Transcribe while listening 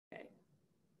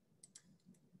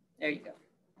There you go.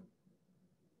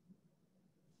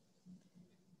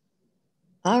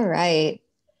 All right.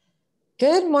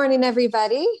 Good morning,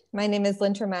 everybody. My name is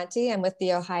Lynn Tremonti. I'm with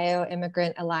the Ohio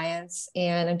Immigrant Alliance,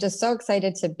 and I'm just so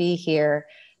excited to be here.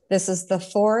 This is the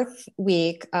fourth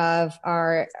week of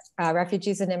our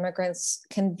Refugees and Immigrants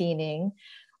convening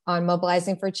on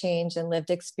mobilizing for change and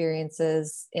lived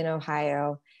experiences in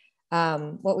Ohio.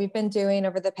 What we've been doing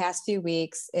over the past few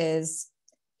weeks is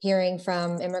hearing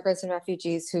from immigrants and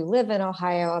refugees who live in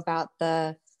Ohio about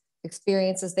the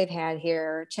experiences they've had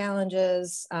here,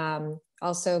 challenges,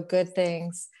 also good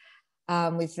things.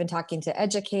 We've been talking to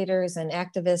educators and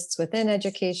activists within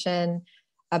education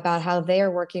about how they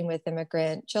are working with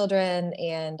immigrant children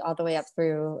and all the way up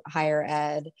through higher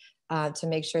ed to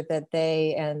make sure that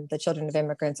they and the children of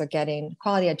immigrants are getting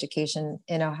quality education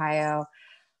in Ohio.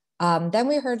 Then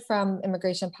we heard from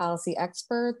immigration policy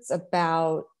experts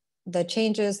about the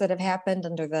changes that have happened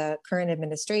under the current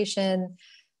administration,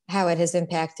 how it has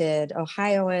impacted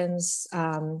Ohioans.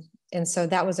 And so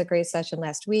that was a great session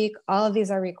last week. All of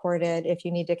these are recorded if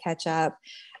you need to catch up.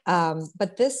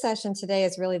 But this session today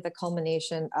is really the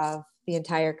culmination of the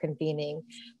entire convening,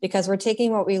 because we're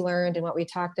taking what we learned and what we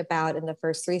talked about in the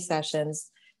first three sessions,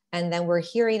 and then we're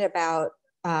hearing about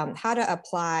how to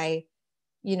apply,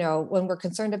 when we're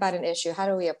concerned about an issue, how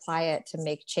do we apply it to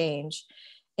make change?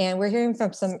 And we're hearing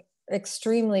from some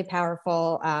extremely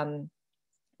powerful,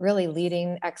 really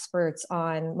leading experts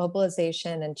on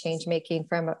mobilization and change making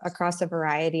from across a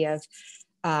variety of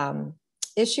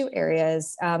issue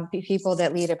areas, people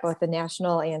that lead at both the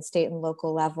national and state and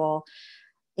local level.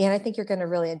 And I think you're going to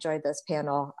really enjoy this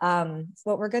panel.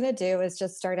 What we're going to do is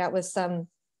just start out with some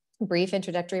brief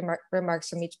introductory remarks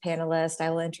from each panelist. I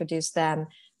will introduce them,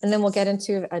 and then we'll get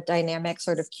into a dynamic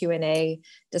sort of Q&A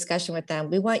discussion with them.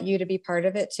 We want you to be part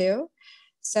of it too.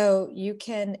 So you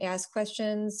can ask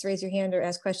questions, raise your hand or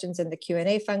ask questions in the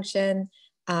Q&A function.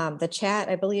 The chat,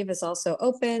 I believe, is also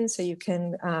open, so you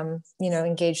can,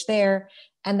 engage there.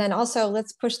 And then also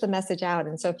let's push the message out.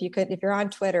 And so if you're on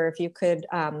Twitter, if you could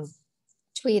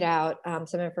tweet out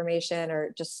some information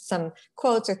or just some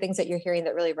quotes or things that you're hearing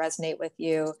that really resonate with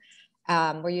you.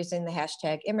 We're using the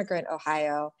hashtag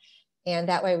 #ImmigrantOhio, and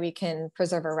that way we can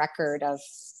preserve a record of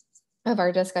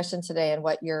our discussion today and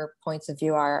what your points of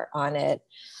view are on it.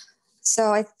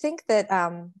 So I think that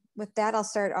with that, I'll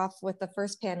start off with the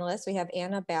first panelist. We have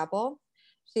Anna Babel.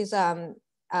 She's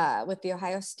with the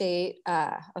Ohio State,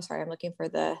 I'm looking for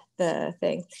the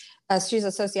thing. She's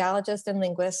a sociologist and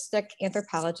linguistic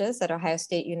anthropologist at Ohio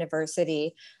State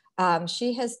University.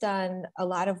 She has done a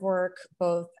lot of work,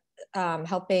 both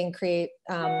helping create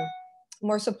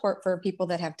more support for people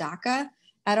that have DACA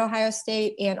at Ohio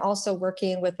State, and also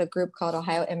working with a group called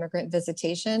Ohio Immigrant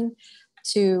Visitation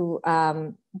to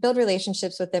build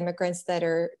relationships with immigrants that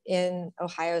are in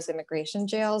Ohio's immigration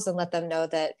jails and let them know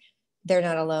that they're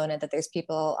not alone and that there's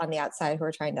people on the outside who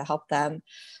are trying to help them.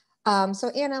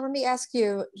 So Anna, let me ask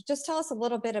you, just tell us a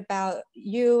little bit about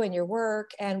you and your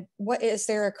work, and is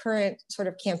there a current sort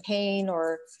of campaign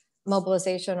or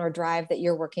mobilization or drive that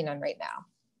you're working on right now?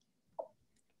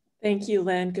 Thank you,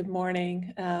 Lynn. Good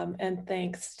morning. And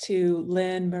thanks to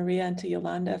Lynn, Maria, and to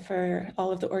Yolanda for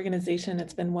all of the organization.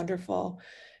 It's been wonderful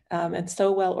and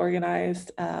so well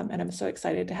organized. And I'm so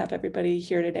excited to have everybody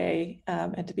here today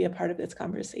and to be a part of this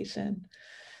conversation.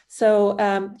 So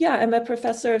I'm a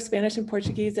professor of Spanish and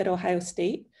Portuguese at Ohio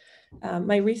State.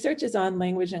 My research is on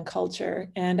language and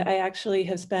culture, and I actually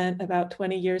have spent about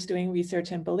 20 years doing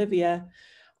research in Bolivia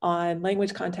on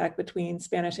language contact between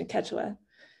Spanish and Quechua.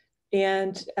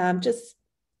 And just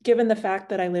given the fact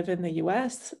that I live in the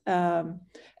US,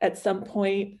 at some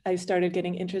point I started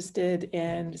getting interested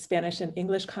in Spanish and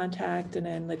English contact and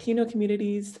in Latino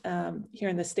communities here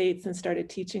in the States, and started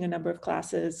teaching a number of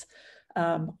classes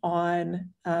on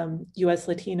US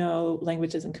Latino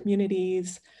languages and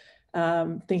communities,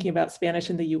 thinking about Spanish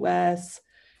in the US.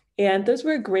 And those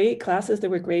were great classes. They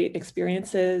were great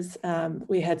experiences.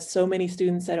 We had so many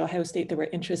students at Ohio State that were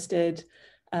interested.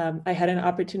 I had an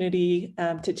opportunity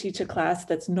to teach a class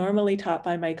that's normally taught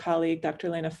by my colleague, Dr.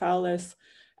 Lena Fowlis,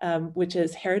 which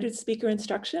is heritage speaker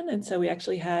instruction. And so we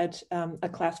actually had a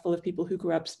class full of people who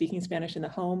grew up speaking Spanish in the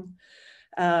home.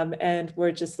 And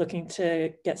we're just looking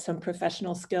to get some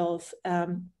professional skills.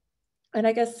 And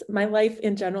I guess my life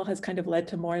in general has kind of led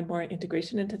to more and more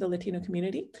integration into the Latino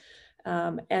community.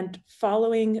 And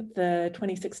following the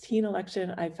 2016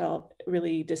 election, I felt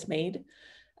really dismayed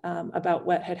about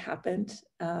what had happened,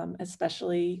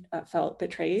 especially felt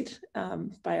betrayed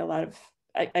by a lot of,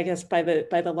 I guess, by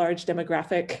the large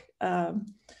demographic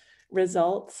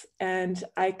results. And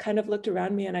I kind of looked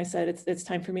around me and I said, it's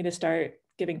time for me to start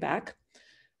giving back.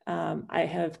 I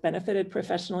have benefited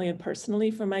professionally and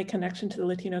personally from my connection to the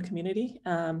Latino community.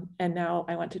 And now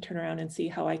I want to turn around and see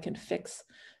how I can fix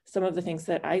some of the things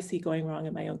that I see going wrong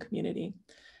in my own community.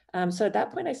 So at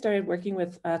that point, I started working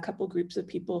with a couple groups of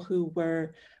people who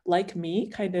were, like me,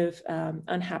 kind of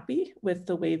unhappy with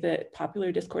the way that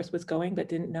popular discourse was going, but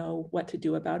didn't know what to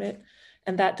do about it.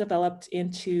 And that developed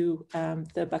into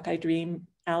the Buckeye Dream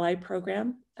Ally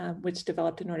Program, which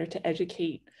developed in order to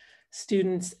educate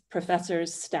students,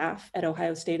 professors, staff at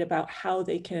Ohio State about how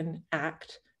they can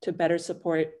act to better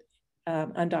support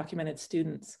undocumented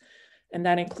students. And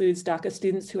that includes DACA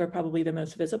students who are probably the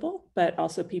most visible, but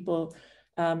also people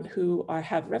who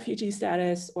have refugee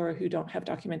status or who don't have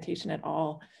documentation at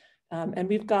all. And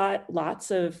we've got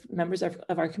lots of members of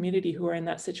our community who are in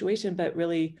that situation, but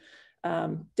really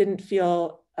didn't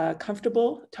feel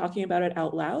comfortable talking about it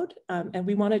out loud. And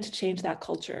we wanted to change that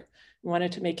culture. We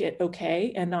wanted to make it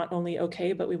okay, and not only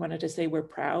okay, but we wanted to say we're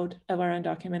proud of our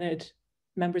undocumented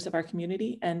members of our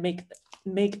community and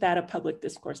make that a public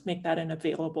discourse, make that an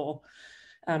available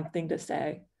thing to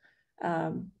say.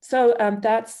 So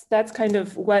that's kind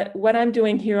of what I'm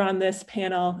doing here on this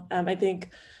panel. I think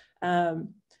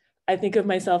of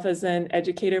myself as an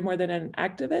educator more than an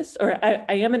activist, or I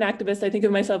am an activist. I think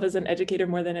of myself as an educator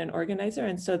more than an organizer.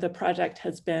 And so the project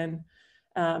has been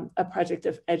a project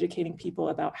of educating people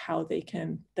about how they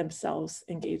can themselves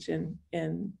engage in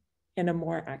a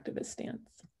more activist stance.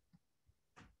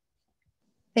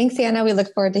 Thanks, Anna. We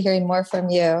look forward to hearing more from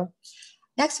you.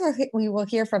 Next, we will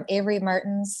hear from Avery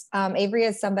Martins. Avery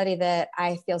is somebody that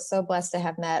I feel so blessed to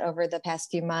have met over the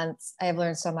past few months. I have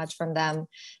learned so much from them.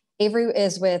 Avery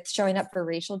is with Showing Up for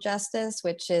Racial Justice,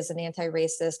 which is an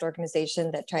anti-racist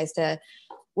organization that tries to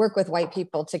work with white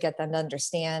people to get them to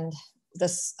understand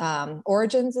the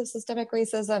origins of systemic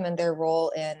racism and their role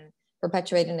in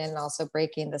perpetuating and also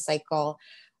breaking the cycle.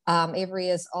 Avery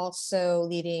is also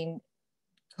leading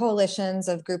coalitions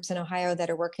of groups in Ohio that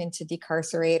are working to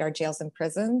decarcerate our jails and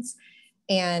prisons.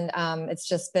 And it's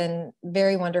just been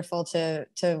very wonderful to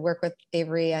work with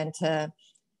Avery and to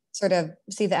sort of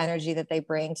see the energy that they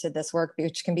bring to this work,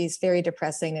 which can be very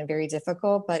depressing and very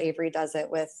difficult, but Avery does it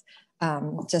with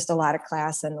just a lot of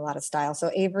class and a lot of style.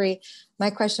 So Avery, my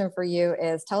question for you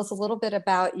is, tell us a little bit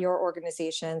about your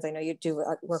organizations. I know you do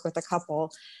work with a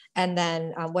couple, and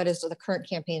then what is the current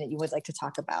campaign that you would like to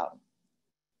talk about?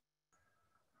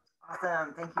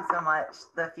 Awesome. Thank you so much.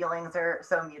 The feelings are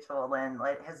so mutual, Lynn.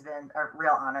 It has been a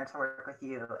real honor to work with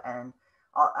you and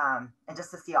just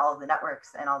to see all of the networks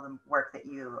and all the work that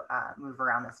you move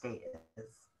around the state is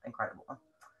incredible.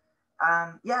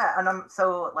 Yeah, and I'm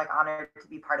so honored to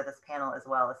be part of this panel as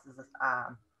well. This is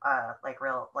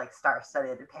real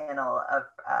star-studded panel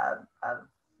of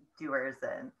doers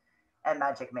and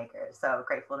magic makers. So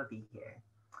grateful to be here.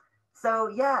 So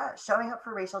yeah, Showing Up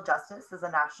for Racial Justice is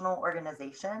a national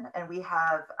organization, and we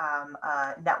have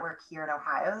a network here in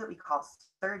Ohio that we call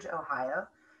Surge Ohio.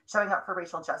 Showing Up for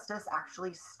Racial Justice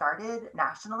actually started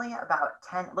nationally about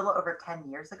a little over 10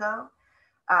 years ago.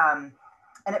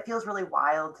 And it feels really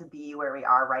wild to be where we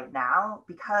are right now,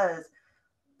 because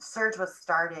Surge was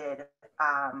started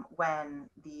when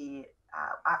right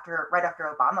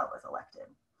after Obama was elected.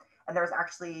 And there was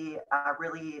actually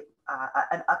really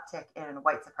an uptick in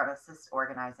white supremacist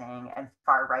organizing and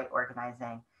far right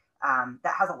organizing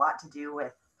that has a lot to do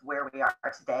with where we are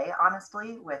today,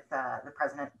 honestly, with the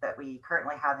president that we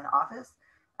currently have in office.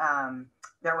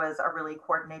 There was a really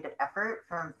coordinated effort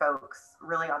from folks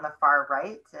really on the far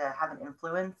right to have an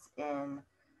influence in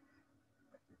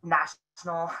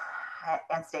national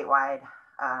and statewide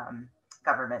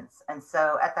governments. And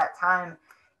so at that time,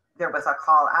 there was a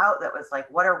call out that was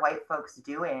like, what are white folks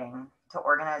doing to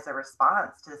organize a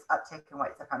response to this uptick in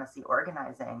white supremacy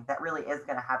organizing that really is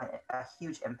going to have a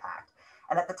huge impact?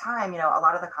 And at the time, a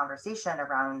lot of the conversation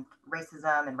around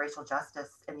racism and racial justice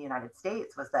in the United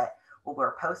States was that, well,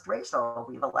 we're post-racial,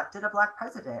 we've elected a Black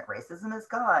president, racism is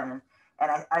gone.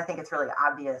 And I think it's really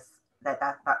obvious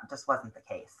that just wasn't the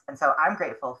case. And so I'm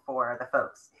grateful for the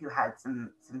folks who had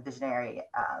some visionary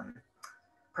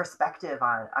perspective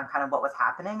on kind of what was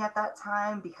happening at that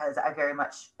time, because I very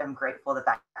much am grateful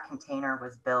that container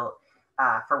was built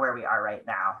for where we are right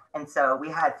now. And so we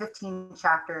had 15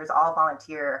 chapters, all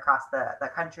volunteer across the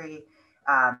country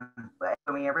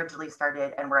when we originally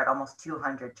started, and we're at almost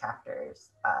 200 chapters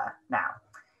now.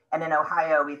 And in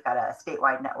Ohio, we've got a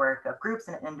statewide network of groups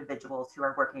and individuals who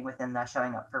are working within the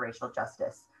Showing Up for Racial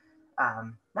Justice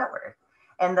network.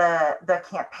 And the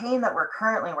campaign that we're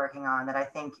currently working on, that I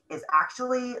think is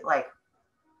actually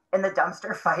in the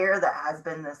dumpster fire that has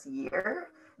been this year,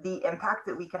 the impact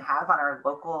that we can have on our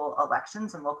local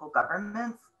elections and local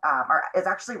governments is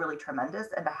actually really tremendous.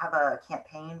 And to have a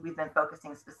campaign, we've been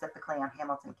focusing specifically on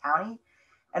Hamilton County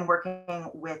and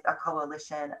working with a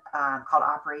coalition called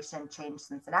Operation Change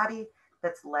Cincinnati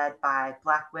that's led by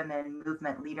Black women,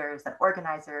 movement leaders, and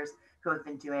organizers who have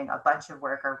been doing a bunch of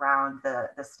work around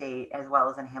the state as well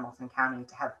as in Hamilton County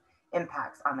to have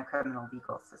impacts on the criminal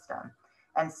legal system.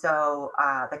 And so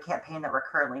the campaign that we're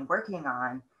currently working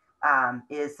on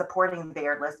is supporting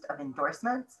their list of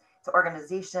endorsements. It's an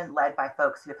organization led by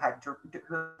folks who have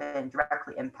been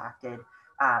directly impacted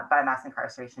by mass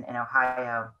incarceration in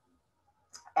Ohio.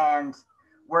 And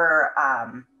we're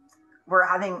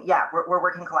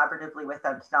working collaboratively with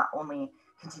them to not only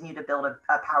continue to build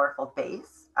a powerful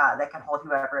base that can hold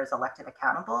whoever is elected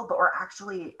accountable, but we're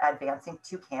actually advancing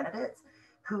two candidates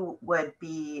who would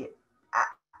be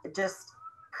just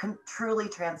truly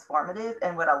transformative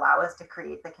and would allow us to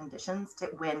create the conditions to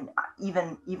win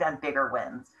even bigger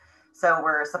wins. So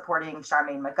we're supporting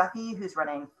Charmaine McGuffey, who's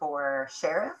running for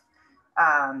sheriff.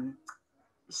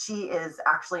 She is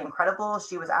actually incredible.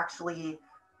 She was actually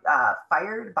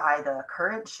fired by the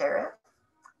current sheriff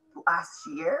last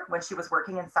year when she was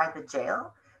working inside the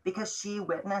jail because she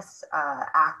witnessed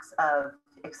acts of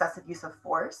excessive use of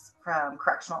force from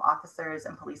correctional officers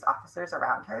and police officers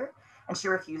around her, and she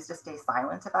refused to stay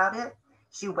silent about it.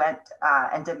 She went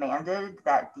and demanded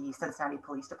that the Cincinnati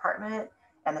Police Department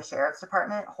and the Sheriff's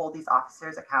Department hold these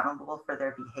officers accountable for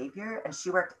their behavior, and she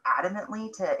worked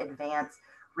adamantly to advance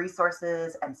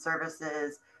resources and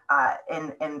services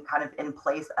in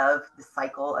place of the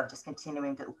cycle of just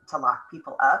continuing to lock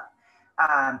people up.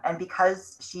 And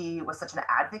because she was such an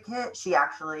advocate, she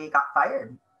actually got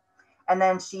fired. And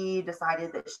then she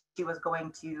decided that she was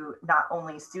going to not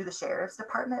only sue the Sheriff's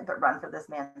Department, but run for this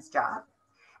man's job.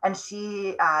 And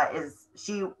she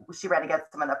ran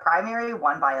against him in the primary,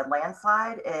 won by a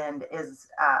landslide, and is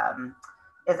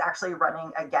actually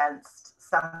running against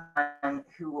someone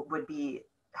who would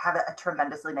have a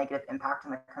tremendously negative impact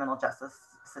on the criminal justice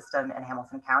system in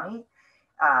Hamilton County.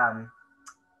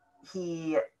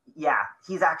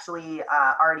 He's actually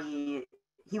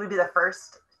he would be the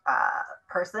first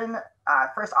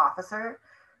first officer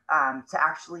to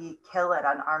actually kill an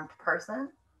unarmed person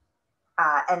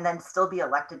and then still be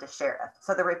elected to sheriff.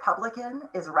 So the Republican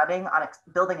is running on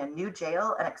building a new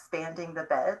jail and expanding the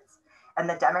beds. And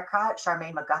the Democrat,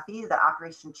 Charmaine McGuffey, that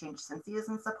Operation Change Cincy is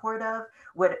in support of,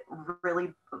 would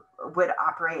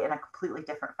operate in a completely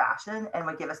different fashion and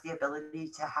would give us the ability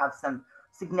to have some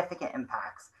significant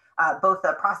impacts. Both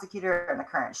the prosecutor and the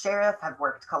current sheriff have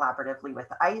worked collaboratively with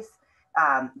ICE.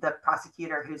 The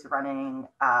prosecutor who's running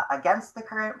against the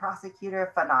current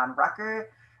prosecutor, Fanon Rucker,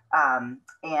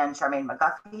 and Charmaine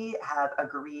McGuffey have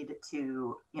agreed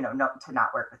to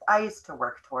not work with ICE, to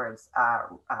work towards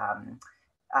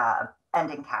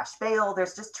ending cash bail.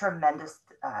 There's just tremendous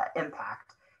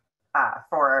impact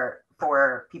for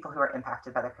people who are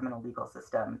impacted by the criminal legal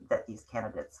system that these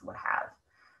candidates would have.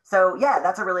 So yeah,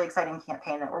 that's a really exciting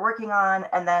campaign that we're working on.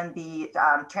 And then the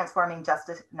Transforming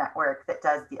Justice Network that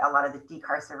does a lot of the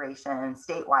decarceration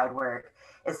statewide work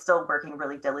is still working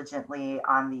really diligently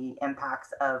on the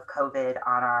impacts of COVID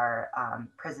on our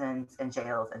prisons and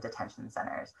jails and detention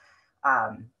centers.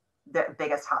 The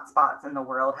biggest hotspots in the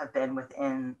world have been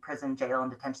within prison, jail,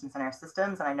 and detention center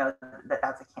systems. And I know that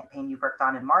that's a campaign you've worked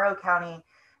on in Morrow County.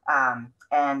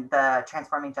 And the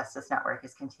Transforming Justice Network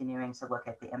is continuing to look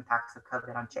at the impacts of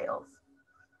COVID on jails.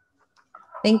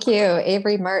 Thank you,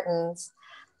 Avery Martins.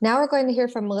 Now we're going to hear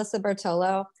from Melissa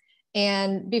Bertolo.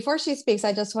 And before she speaks,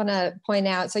 I just want to point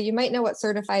out, so you might know what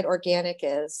certified organic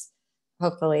is,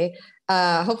 hopefully.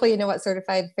 Hopefully you know what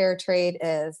certified fair trade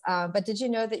is, but did you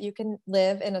know that you can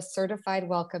live in a certified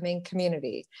welcoming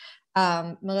community?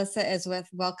 Melissa is with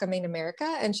Welcoming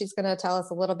America, and she's going to tell us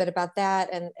a little bit about that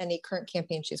and any current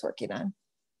campaign she's working on.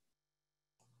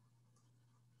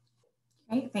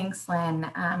 Great, thanks,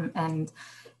 Lynn. And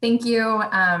thank you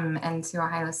and to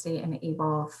Ohio State and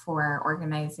ABLE for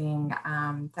organizing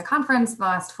the conference the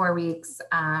last 4 weeks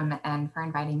and for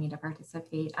inviting me to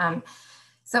participate.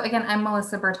 So again, I'm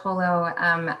Melissa Bertolo.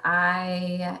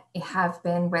 I have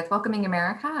been with Welcoming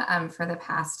America for the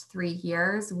past 3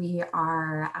 years. We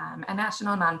are a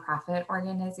national nonprofit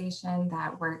organization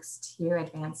that works to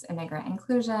advance immigrant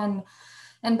inclusion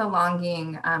and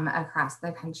belonging across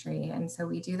the country. And so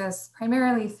we do this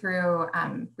primarily through,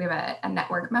 we have a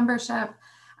network membership.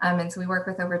 And so we work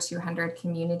with over 200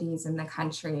 communities in the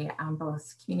country,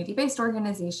 both community-based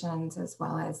organizations as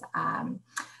well as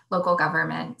local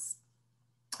governments.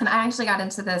 And I actually got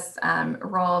into this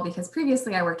role because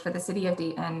previously I worked for the city of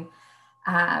Dayton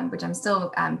which I'm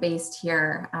still based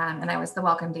here. And I was the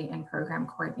Welcome Dayton program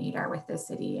coordinator with the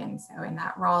city. And so in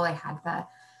that role, I had the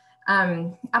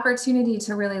opportunity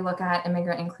to really look at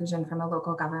immigrant inclusion from a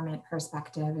local government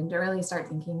perspective and to really start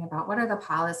thinking about what are the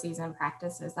policies and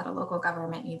practices that a local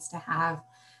government needs to have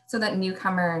so that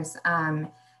newcomers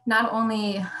not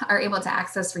only are able to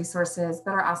access resources,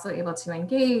 but are also able to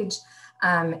engage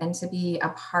and to be a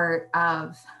part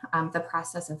of the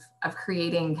process of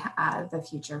creating the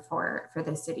future for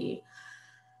the city.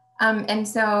 And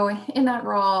so in that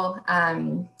role,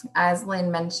 as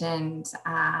Lynn mentioned,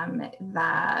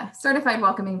 the Certified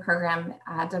Welcoming Program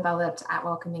developed at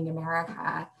Welcoming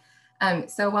America.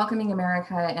 So Welcoming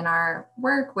America, in our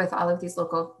work with all of these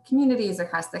local communities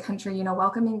across the country, you know,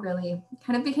 welcoming really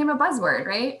kind of became a buzzword,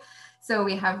 right? So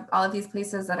we have all of these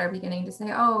places that are beginning to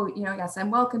say, oh, you know, yes, I'm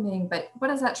welcoming, but what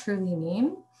does that truly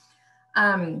mean?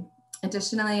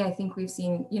 Additionally, I think we've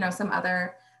seen, you know, some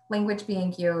other language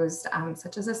being used,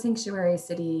 such as a sanctuary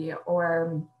city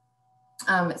or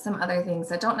some other things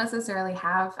that don't necessarily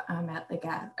have like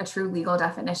a true legal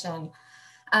definition.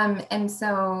 And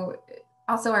so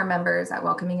also our members at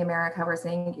Welcoming America were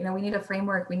saying, you know, we need a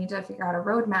framework, we need to figure out a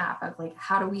roadmap of like,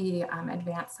 how do we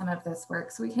advance some of this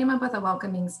work? So we came up with a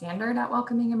welcoming standard at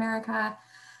Welcoming America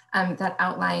that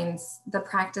outlines the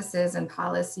practices and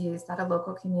policies that a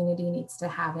local community needs to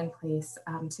have in place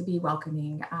to be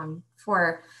welcoming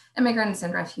for immigrants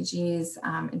and refugees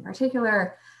in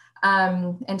particular,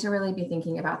 and to really be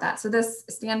thinking about that. So this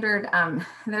standard,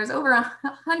 there's over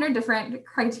 100 different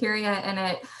criteria in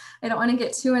it. I don't want to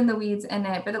get too in the weeds in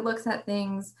it, but it looks at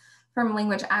things from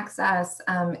language access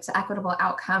to equitable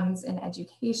outcomes in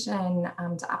education,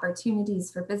 to opportunities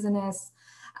for business,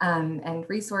 and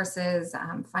resources,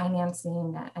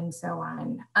 financing, and so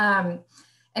on.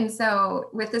 And so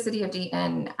with the city of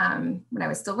Dayton, when I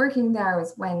was still working there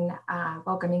was when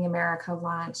Welcoming America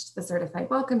launched the Certified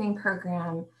Welcoming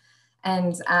Program.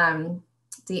 And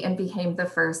Dayton became the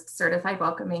first certified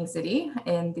welcoming city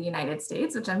in the United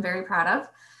States, which I'm very proud of.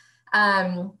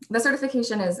 The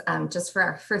certification is just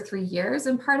for 3 years.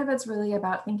 And part of it's really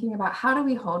about thinking about how do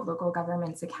we hold local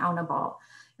governments accountable,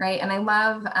 right? And I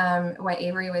love what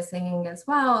Avery was saying as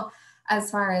well,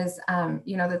 as far as,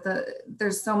 you know, that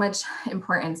there's so much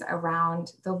importance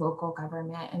around the local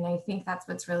government. And I think that's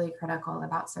what's really critical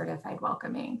about certified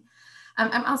welcoming.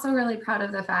 I'm also really proud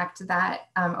of the fact that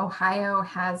Ohio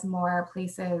has more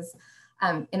places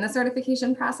in the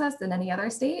certification process than any other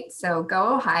state. So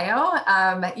go Ohio.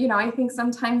 You know, I think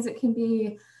sometimes it can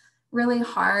be really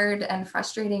hard and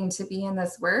frustrating to be in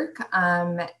this work.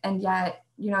 And yet,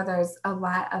 you know, there's a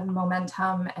lot of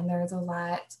momentum and there's a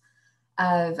lot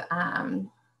of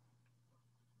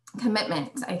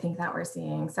commitment, I think, that we're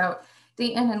seeing. So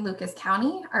Dayton and Lucas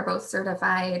County are both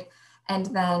certified. And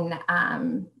then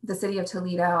the city of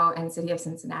Toledo and city of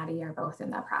Cincinnati are both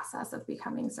in the process of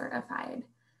becoming certified.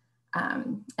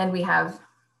 And we have,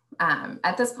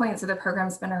 at this point, so the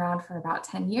program's been around for about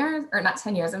 10 years, or not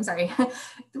 10 years, I'm sorry,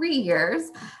 3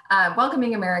 years.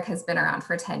 Welcoming America has been around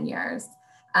for 10 years.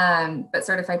 But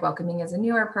Certified Welcoming is a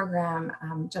newer program,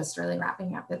 just really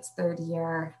wrapping up its 3rd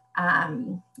year.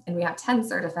 And we have 10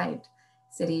 certified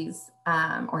cities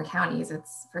or counties.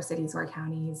 It's for cities or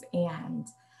counties, and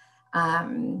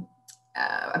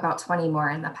about 20 more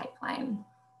in the pipeline.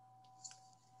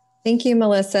 Thank you,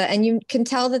 Melissa. And you can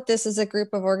tell that this is a group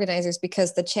of organizers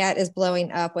because the chat is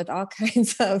blowing up with all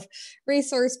kinds of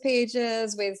resource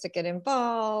pages, ways to get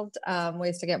involved,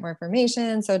 ways to get more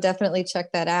information. So definitely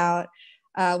check that out.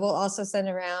 We'll also send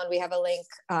around, we have a link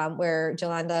where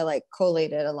Jolanda like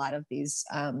collated a lot of these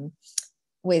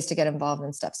ways to get involved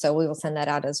and stuff. So we will send that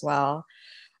out as well.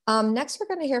 Next, we're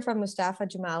going to hear from Mustafa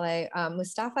Jamale.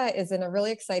 Mustafa is in a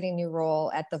really exciting new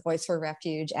role at the Voice for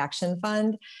Refuge Action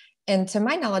Fund. And to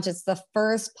my knowledge, it's the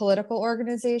first political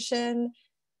organization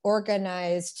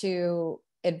organized to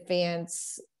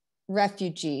advance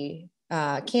refugee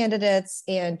candidates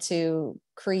and to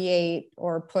create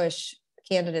or push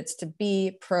candidates to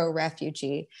be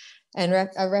pro-refugee. And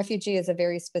a refugee is a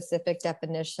very specific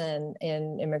definition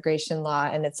in immigration law,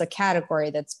 and it's a category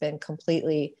that's been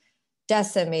completely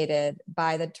decimated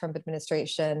by the Trump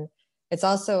administration. It's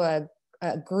also a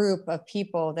group of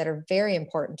people that are very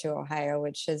important to Ohio,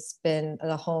 which has been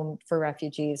the home for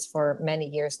refugees for many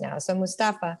years now. So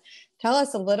Mustafa, tell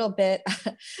us a little bit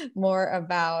more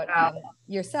about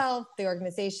yourself, the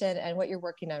organization, and what you're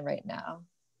working on right now.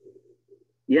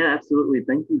 Yeah, absolutely.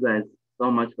 Thank you guys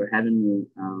so much for having me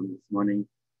this morning.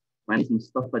 My name is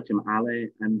Mustafa Jamale.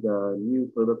 I'm the new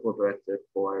political director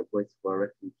for Voice for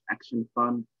Refuge Action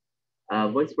Fund.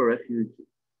 Voice for Refuge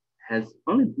has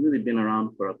only really been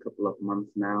around for a couple of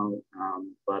months now,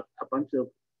 but a bunch of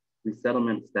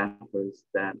resettlement staffers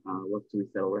that work to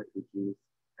resettle refugees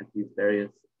at these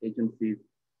various agencies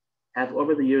have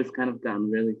over the years kind of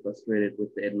gotten really frustrated with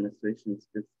the administration's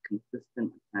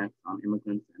consistent attacks on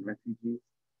immigrants and refugees.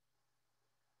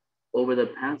 Over the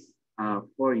past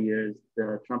 4 years,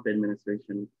 the Trump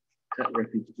administration cut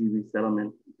refugee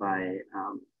resettlement by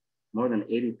more than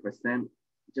 80%.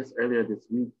 Just earlier this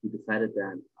week, he decided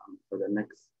that for the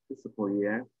next fiscal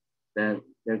year, that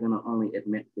they're going to only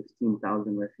admit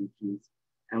 15,000 refugees.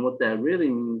 And what that really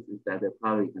means is that they're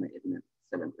probably going to admit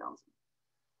 7,000.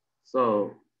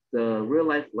 So the real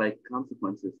life like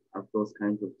consequences of those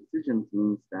kinds of decisions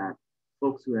means that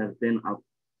folks who have been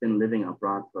living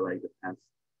abroad for like the past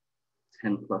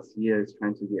 10 plus years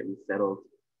trying to get resettled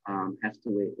have to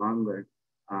wait longer.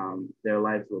 Their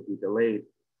lives will be delayed.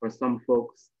 For some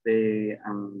folks, they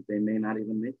may not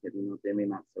even make it, they may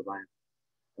not survive.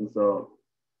 And so,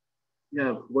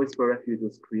 yeah, Voice for Refuge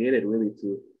was created really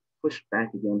to push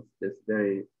back against this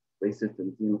very racist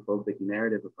and xenophobic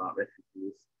narrative about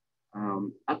refugees.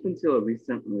 Up until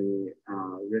recently,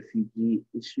 refugee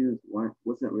issues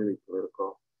wasn't really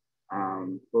political.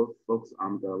 Both folks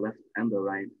on the left and the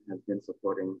right have been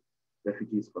supporting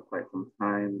refugees for quite some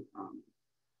time.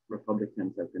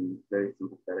 Republicans have been very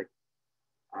sympathetic,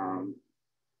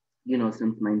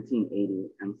 since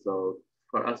 1980. And so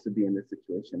for us to be in this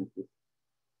situation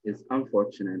is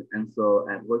unfortunate. And so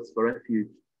at Voice for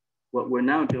Refuge, what we're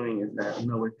now doing is that,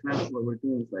 what we're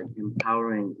doing is like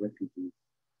empowering refugees.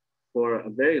 For a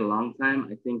very long time,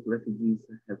 I think refugees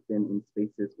have been in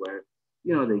spaces where,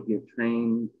 they get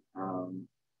trained to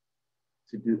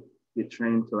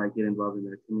like get involved in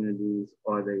their communities,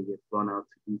 or they get flown out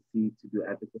to DC to do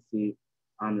advocacy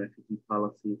on refugee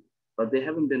policy, but they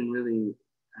haven't been really,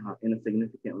 in a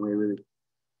significant way, really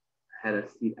had a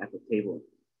seat at the table.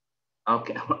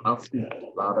 Okay, I'll speak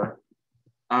louder.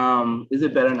 Is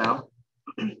it better now?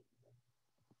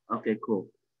 Okay, cool.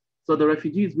 So the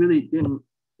refugees really did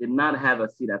not have a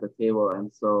seat at the table.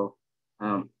 And so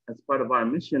as part of our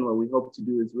mission, what we hope to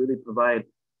do is really provide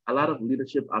a lot of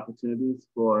leadership opportunities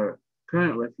for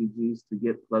current refugees to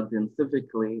get plugged in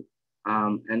civically.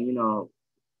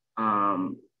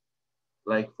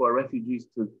 Like for refugees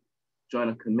to join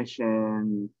a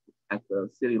commission at the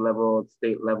city level,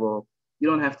 state level, you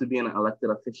don't have to be an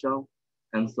elected official.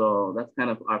 And so that's kind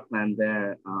of our plan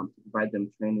there, to provide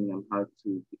them training on how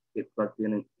to get plugged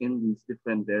in these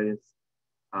different various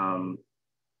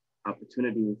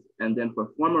opportunities. And then for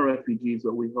former refugees,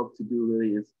 what we hope to do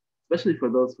really is, especially for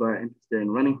those who are interested in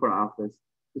running for office,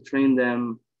 to train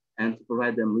them and to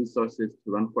provide them resources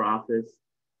to run for office.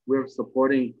 We're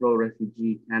supporting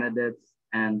pro-refugee candidates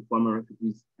and former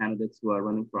refugees candidates who are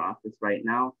running for office right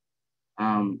now.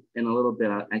 In a little bit,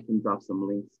 I can drop some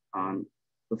links on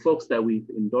the folks that we've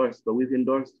endorsed, but we've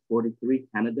endorsed 43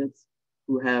 candidates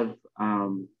who have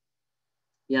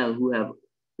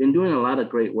been doing a lot of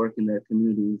great work in their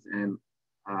communities, and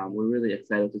we're really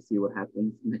excited to see what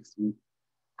happens next week.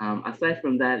 Aside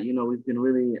from that, we've been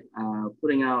really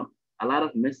putting out a lot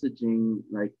of messaging,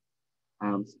 like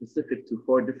specific to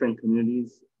 4 different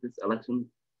communities this election.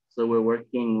 So we're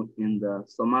working in the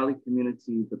Somali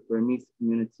community, the Burmese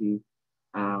community,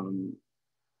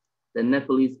 the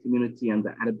Nepalese community, and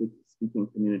the Arabic-speaking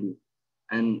community.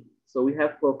 And so we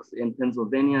have folks in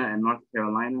Pennsylvania and North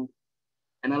Carolina.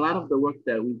 And a lot of the work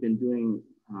that we've been doing,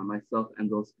 myself and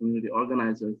those community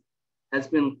organizers, has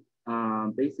been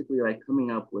basically like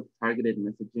coming up with targeted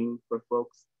messaging for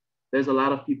folks. There's a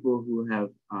lot of people who have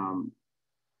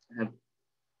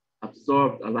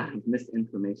absorbed a lot of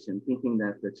misinformation, thinking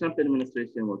that the Trump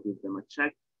administration will give them a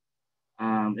check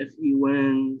if he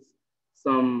wins.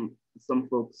 Some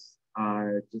folks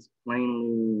are just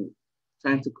plainly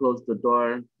trying to close the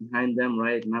door behind them,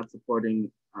 right? Not supporting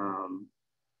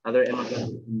other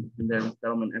immigrants in their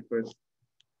resettlement efforts.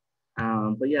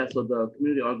 But yeah, so the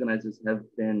community organizers have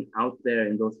been out there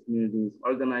in those communities,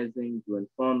 organizing, doing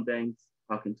phone banks,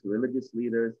 talking to religious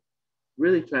leaders,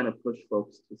 really trying to push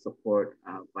folks to support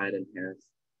Biden-Harris.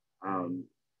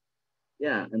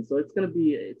 Yeah, and so it's gonna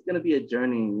be a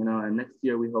journey, and next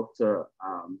year we hope to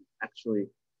actually,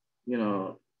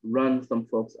 run some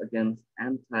folks against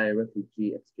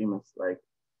anti-refugee extremists. Like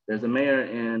there's a mayor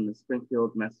in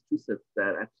Springfield, Massachusetts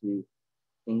that actually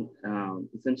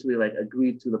essentially like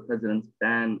agreed to the president's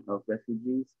ban of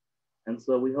refugees. And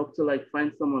so we hope to like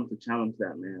find someone to challenge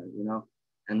that mayor,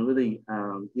 and really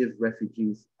give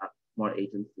refugees more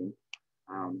agency.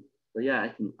 So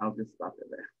yeah, I'll just stop it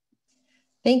there.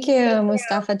 Thank you,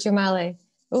 Mustafa Jamali.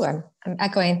 Oh, I'm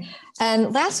echoing.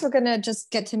 And last, we're going to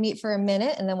just get to meet for a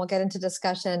minute, and then we'll get into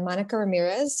discussion. Monica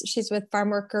Ramirez, she's with Farm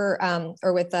Worker,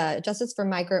 or with Justice for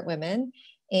Migrant Women.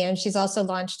 And she's also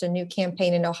launched a new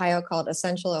campaign in Ohio called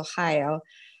Essential Ohio.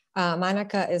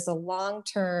 Monica is a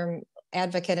long-term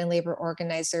advocate and labor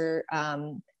organizer,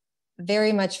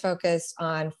 very much focused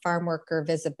on farm worker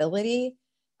visibility.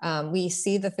 We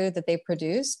see the food that they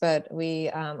produce, but we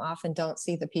often don't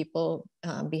see the people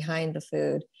behind the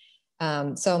food.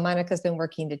 So Monica's been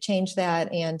working to change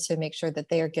that and to make sure that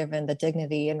they are given the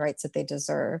dignity and rights that they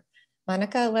deserve.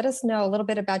 Monica, let us know a little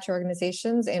bit about your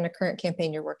organizations and a current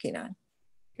campaign you're working on.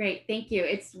 Great, thank you.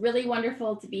 It's really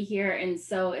wonderful to be here and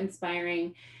so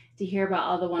inspiring to hear about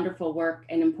all the wonderful work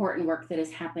and important work that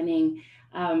is happening.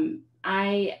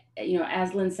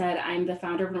 As Lynn said, I'm the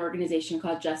founder of an organization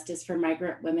called Justice for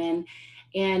Migrant Women.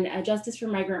 And Justice for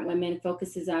Migrant Women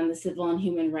focuses on the civil and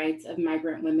human rights of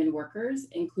migrant women workers,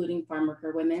 including farm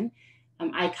worker women.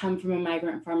 I come from a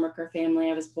migrant farm worker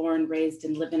family. I was born, raised,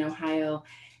 and live in Ohio.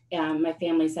 My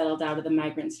family settled out of the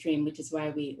migrant stream, which is why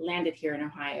we landed here in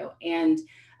Ohio. And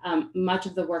much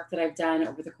of the work that I've done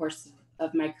over the course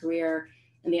of my career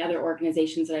and the other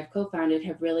organizations that I've co-founded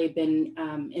have really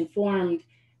been informed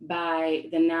by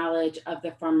the knowledge of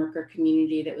the farm worker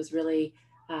community that was really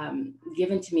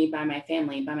given to me by my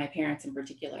family, by my parents in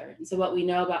particular. And so what we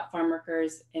know about farm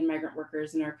workers and migrant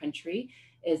workers in our country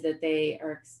is that they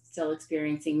are still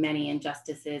experiencing many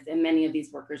injustices, and many of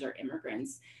these workers are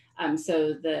immigrants.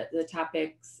 So the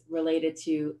topics related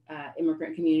to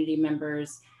immigrant community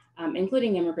members,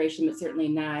 including immigration, but certainly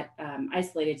not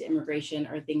isolated to immigration,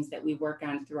 are things that we work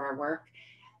on through our work.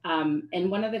 And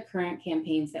one of the current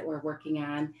campaigns that we're working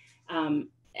on,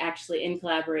 actually in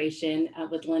collaboration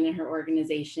with Lynn and her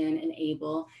organization and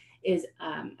ABLE, is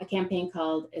a campaign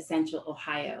called Essential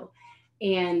Ohio.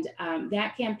 And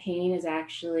that campaign is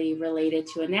actually related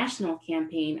to a national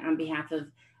campaign on behalf of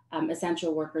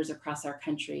essential workers across our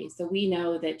country. So we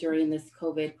know that during this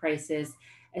COVID crisis,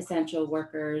 essential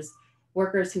workers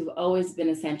who've always been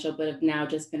essential but have now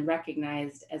just been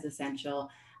recognized as essential,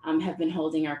 have been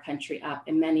holding our country up.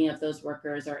 And many of those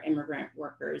workers are immigrant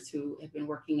workers who have been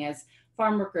working as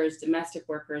farm workers, domestic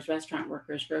workers, restaurant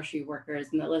workers, grocery workers,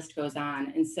 and the list goes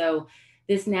on. And so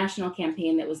this national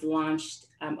campaign that was launched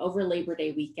over Labor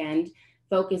Day weekend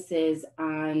focuses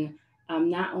on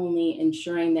not only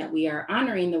ensuring that we are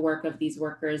honoring the work of these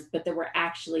workers, but that we're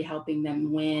actually helping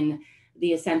them win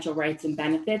the essential rights and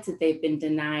benefits that they've been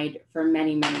denied for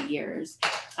many, many years.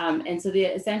 And so the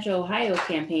Essential Ohio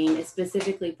campaign is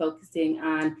specifically focusing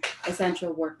on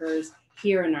essential workers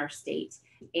here in our state.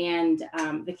 And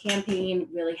the campaign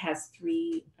really has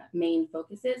three main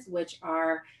focuses, which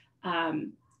are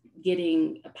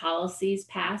getting policies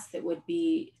passed that would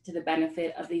be to the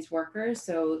benefit of these workers.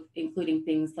 So including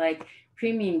things like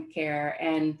premium care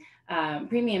and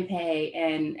premium pay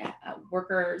and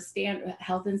worker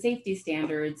health and safety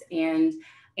standards and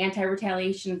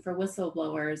anti-retaliation for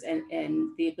whistleblowers and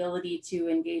the ability to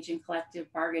engage in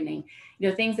collective bargaining,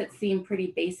 things that seem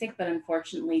pretty basic, but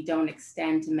unfortunately don't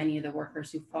extend to many of the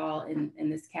workers who fall in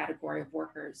this category of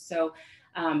workers. So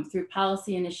through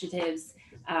policy initiatives,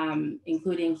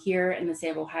 including here in the state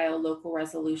of Ohio, local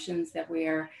resolutions that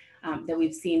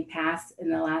we've seen pass in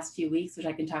the last few weeks, which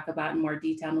I can talk about in more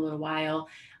detail in a little while.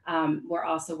 We're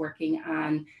also working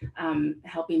on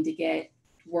helping to get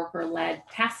worker-led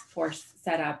task force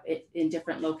set up in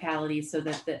different localities so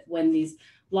that when these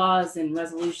laws and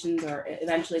resolutions or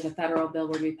eventually the federal bill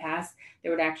were to be passed,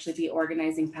 there would actually be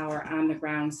organizing power on the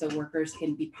ground so workers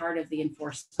can be part of the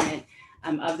enforcement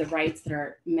of the rights that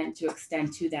are meant to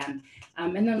extend to them.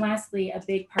 And then lastly, a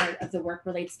big part of the work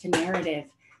relates to narrative.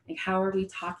 Like, how are we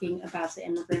talking about the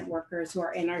immigrant workers who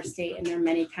are in our state and their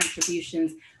many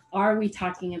contributions? Are we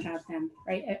talking about them,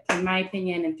 right? In my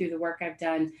opinion, and through the work I've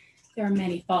done, there are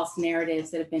many false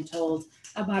narratives that have been told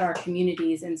about our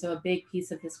communities. And so a big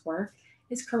piece of this work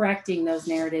is correcting those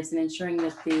narratives and ensuring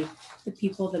that the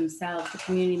people themselves, the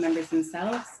community members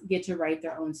themselves, get to write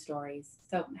their own stories.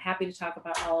 So I'm happy to talk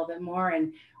about all of it more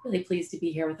and really pleased to be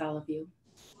here with all of you.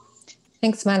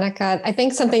 Thanks, Monica. I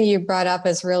think something you brought up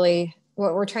is really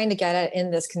what we're trying to get at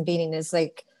in this convening is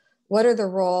like, what are the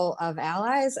role of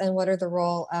allies and what are the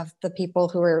role of the people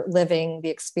who are living the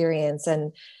experience?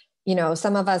 And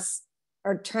some of us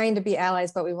are trying to be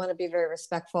allies, but we want to be very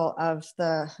respectful of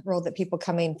the role that people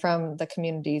coming from the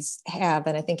communities have.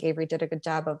 And I think Avery did a good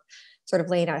job of sort of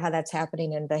laying out how that's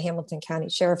happening in the Hamilton County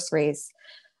Sheriff's race.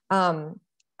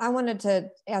 I wanted to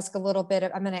ask a little bit,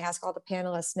 I'm going to ask all the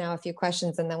panelists now a few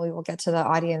questions and then we will get to the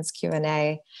audience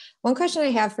Q&A. One question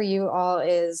I have for you all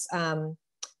is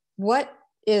what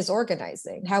is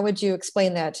organizing? How would you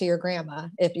explain that to your grandma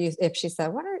if she said,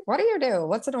 what do you do?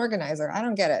 What's an organizer? I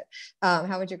don't get it.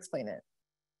 How would you explain it?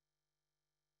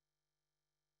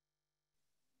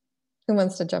 Who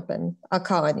wants to jump in? I'll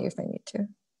call on you if I need to.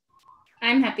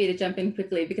 I'm happy to jump in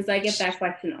quickly because I get that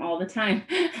question all the time.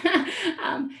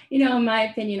 In my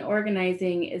opinion,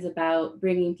 organizing is about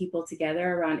bringing people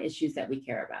together around issues that we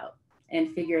care about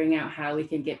and figuring out how we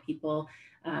can get people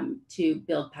to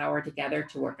build power together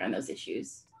to work on those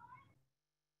issues.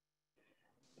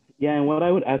 Yeah, and what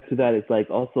I would add to that is like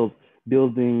also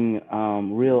building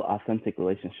real authentic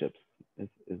relationships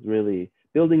is really,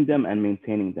 building them and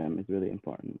maintaining them is really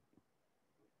important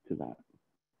to that.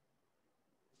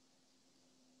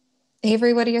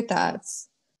 Avery, what are your thoughts?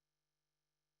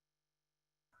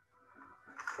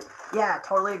 Yeah,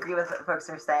 totally agree with what folks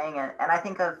are saying. And I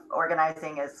think of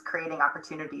organizing as creating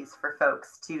opportunities for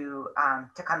folks to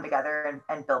come together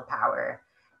and build power,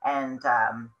 and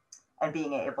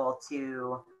being able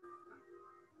to,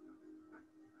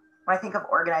 when I think of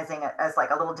organizing as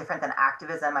like a little different than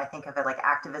activism, I think of it like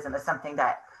activism as something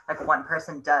that like one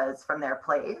person does from their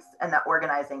place, and that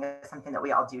organizing is something that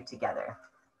we all do together.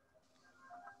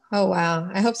 Oh, wow.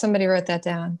 I hope somebody wrote that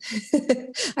down.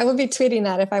 I would be tweeting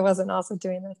that if I wasn't also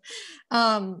doing this.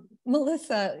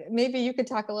 Melissa, maybe you could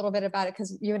talk a little bit about it,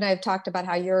 because you and I have talked about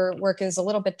how your work is a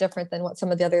little bit different than what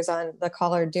some of the others on the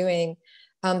call are doing.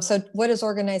 So what is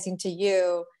organizing to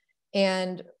you?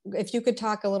 And if you could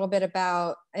talk a little bit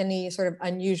about any sort of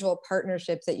unusual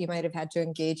partnerships that you might have had to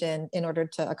engage in order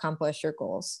to accomplish your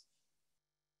goals.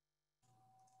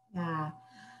 Yeah.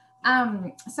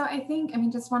 So I think,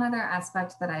 just one other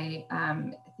aspect that I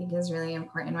think is really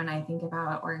important when I think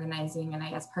about organizing, and I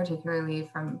guess particularly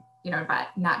from, about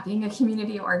not being a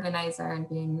community organizer and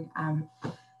being,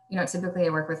 typically I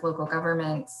work with local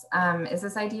governments, is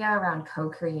this idea around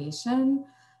co-creation.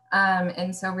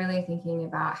 And so really thinking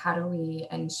about how do we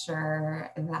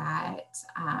ensure that,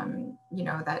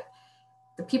 that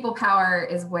the people power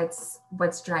is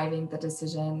what's driving the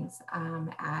decisions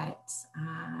at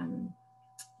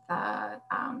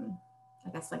I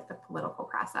guess like the political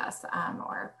process,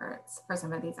 or for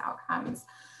some of these outcomes.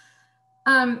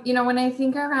 When I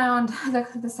think around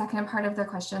the second part of the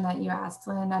question that you asked,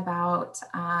 Lynn, about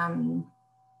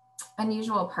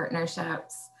unusual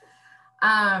partnerships,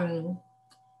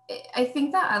 I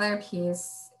think the other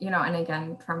piece, and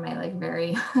again, from my like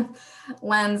very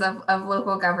lens of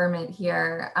local government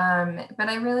here, but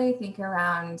I really think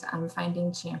around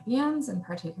finding champions, and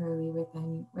particularly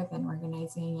within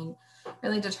organizing, and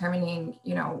really determining,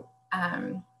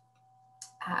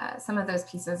 some of those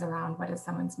pieces around what is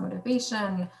someone's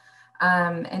motivation,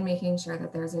 and making sure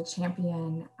that there's a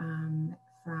champion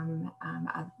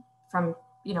from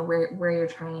where you're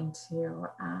trying to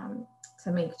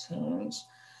make change.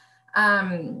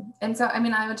 And so,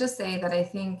 I would just say that I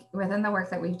think within the work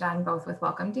that we've done, both with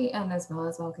Welcome Dayton as well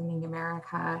as Welcoming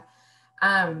America,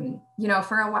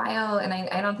 for a while, and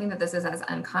I don't think that this is as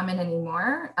uncommon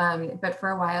anymore, but for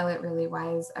a while it really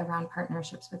was around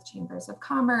partnerships with chambers of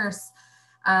commerce,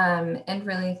 and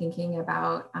really thinking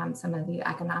about some of the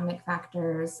economic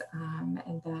factors,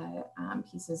 and the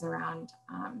pieces around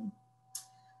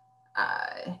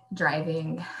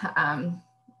driving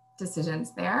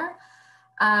decisions there.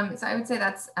 So I would say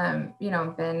that's,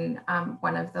 been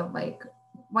one of the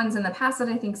ones in the past that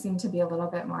I think seem to be a little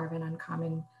bit more of an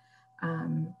uncommon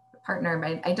partner,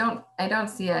 but I don't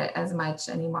see it as much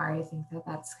anymore. I think that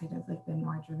that's kind of been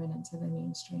more driven into the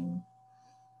mainstream.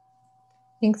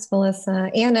 Thanks, Melissa.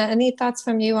 Anna, any thoughts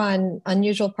from you on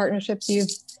unusual partnerships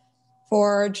you've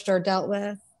forged or dealt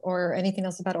with, or anything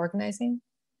else about organizing?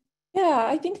 Yeah,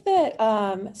 I think that,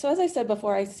 so as I said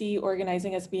before, I see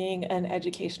organizing as being an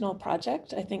educational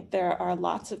project. I think there are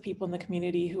lots of people in the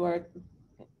community who are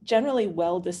generally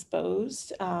well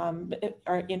disposed,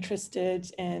 are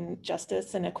interested in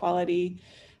justice and equality,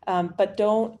 but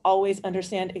don't always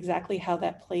understand exactly how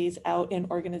that plays out in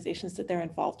organizations that they're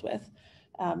involved with.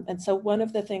 And so one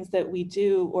of the things that we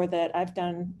do, or that I've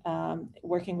done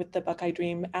working with the Buckeye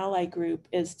Dream Ally Group,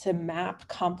 is to map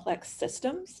complex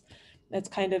systems. It's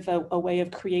kind of a way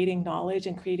of creating knowledge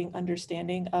and creating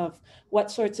understanding of what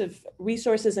sorts of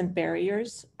resources and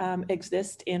barriers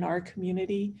exist in our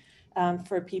community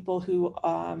for people who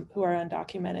are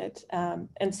undocumented.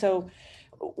 And so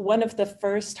one of the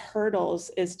first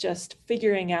hurdles is just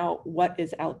figuring out what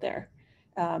is out there,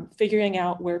 figuring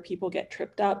out where people get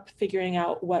tripped up, figuring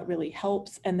out what really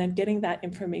helps, and then getting that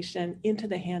information into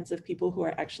the hands of people who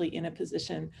are actually in a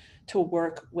position to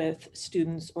work with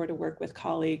students, or to work with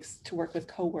colleagues, to work with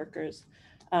coworkers.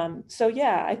 So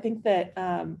yeah, I think that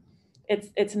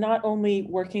it's not only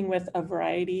working with a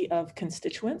variety of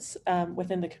constituents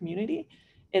within the community,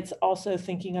 it's also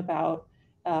thinking about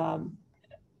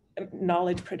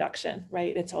knowledge production,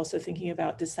 right? It's also thinking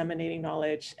about disseminating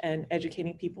knowledge and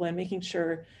educating people and making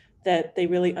sure that they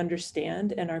really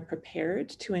understand and are prepared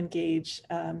to engage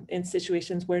in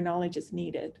situations where knowledge is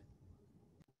needed.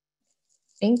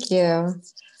 Thank you.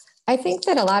 I think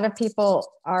that a lot of people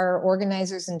are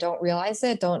organizers and don't realize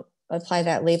it, don't apply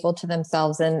that label to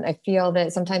themselves. And I feel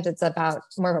that sometimes it's about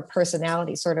more of a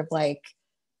personality, sort of like,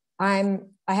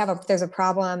 there's a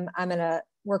problem, I'm gonna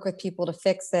work with people to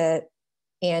fix it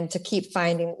and to keep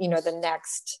finding, the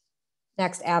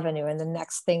next avenue and the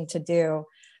next thing to do.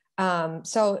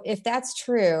 So if that's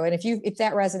true, and if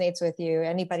that resonates with you,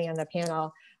 anybody on the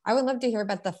panel, I would love to hear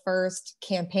about the first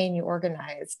campaign you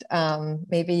organized.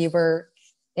 Maybe you were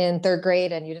in 3rd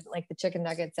grade and you didn't like the chicken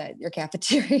nuggets at your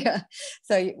cafeteria.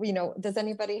 So, does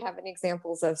anybody have any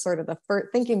examples of sort of the first,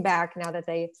 thinking back now that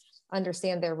they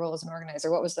understand their role as an organizer,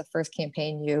 what was the first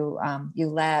campaign you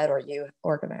led or you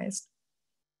organized?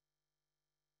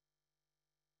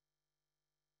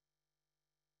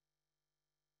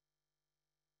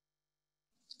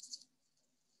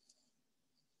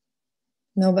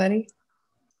 Nobody?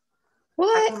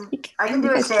 What? I can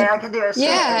do a share. I can do a share.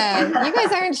 Yeah, you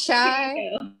guys aren't shy.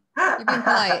 You're being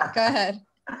polite. Go ahead.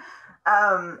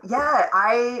 So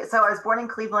I was born in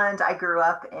Cleveland. I grew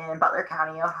up in Butler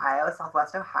County, Ohio,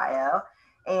 Southwest Ohio.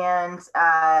 And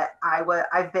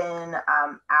I've been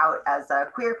out as a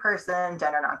queer person,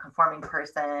 gender nonconforming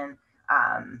person,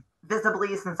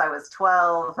 visibly since I was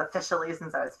 12, officially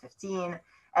since I was 15.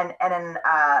 And in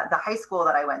the high school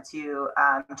that I went to,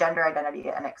 gender identity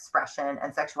and expression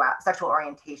and sexual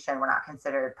orientation were not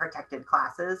considered protected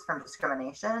classes from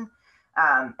discrimination.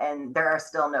 And there are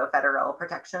still no federal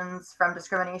protections from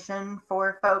discrimination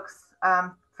for folks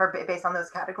based on those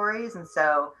categories. And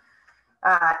so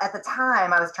at the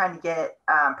time, I was trying to get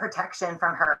protection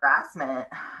from harassment.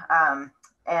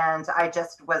 And I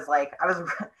just was like, I was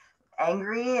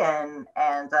angry and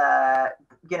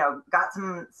got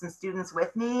some students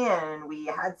with me, and we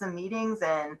had some meetings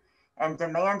and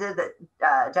demanded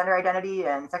that gender identity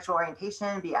and sexual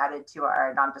orientation be added to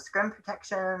our non-discrim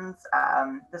protections.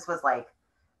 This was like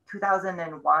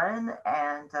 2001,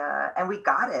 and we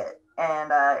got it.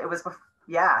 And it was,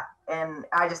 and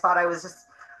I just thought I was just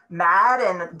mad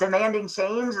and demanding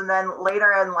change. And then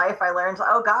later in life, I learned,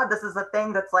 oh God, this is a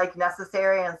thing that's like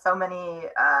necessary in so many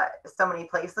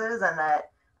places, and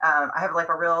that I have like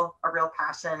a real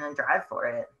passion and drive for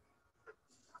it.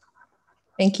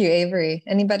 Thank you, Avery.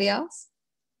 Anybody else?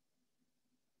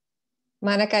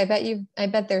 Monica, I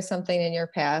bet there's something in your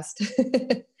past.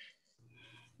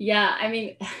 Yeah, I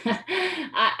mean,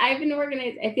 I've been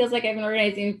organized. It feels like I've been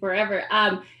organizing forever.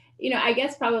 I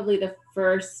guess probably the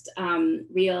first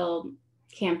real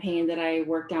campaign that I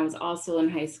worked on was also in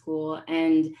high school.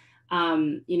 And,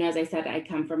 as I said,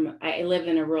 I live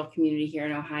in a rural community here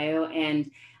in Ohio, and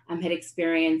had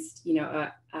experienced,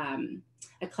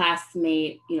 a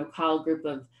classmate, call group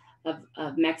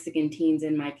of Mexican teens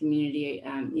in my community,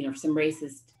 some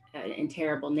racist and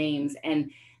terrible names.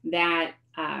 And that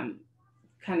kind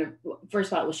of,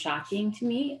 first of all, it was shocking to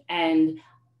me. And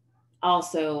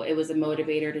also it was a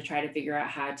motivator to try to figure out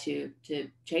how to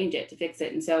change it, to fix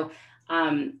it. And so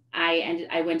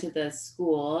I went to the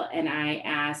school and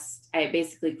I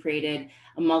basically created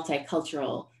a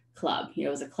multicultural club. It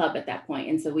was a club at that point.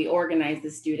 And so we organized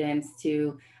the students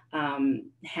to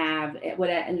what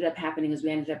ended up happening is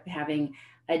we ended up having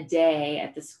a day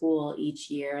at the school each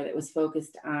year that was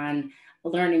focused on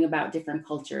learning about different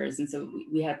cultures. And so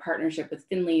we had a partnership with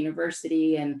Findlay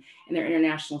University, and their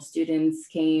international students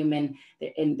came, and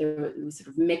we sort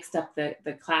of mixed up the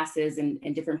classes,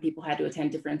 and different people had to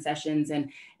attend different sessions.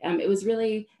 And it was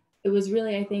really,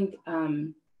 I think,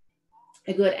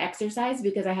 a good exercise,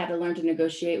 because I had to learn to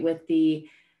negotiate with the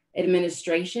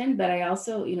administration, but I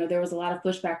also, there was a lot of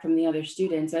pushback from the other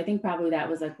students. So I think probably that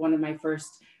was like one of my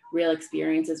first real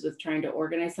experiences with trying to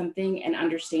organize something, and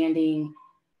understanding,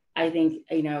 I think,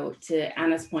 to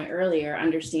Anna's point earlier,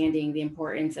 understanding the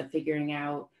importance of figuring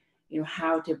out,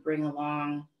 how to bring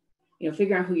along,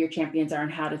 figure out who your champions are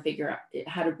and how to figure out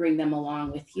how to bring them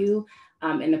along with you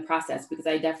in the process. Because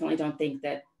I definitely don't think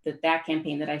that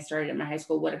campaign that I started at my high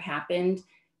school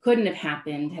couldn't have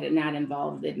happened had it not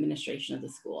involved the administration of the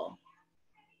school.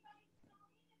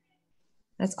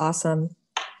 That's awesome.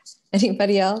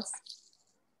 Anybody else?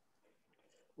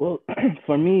 Well,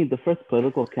 for me, the first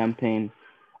political campaign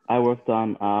I worked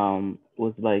on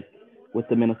was like with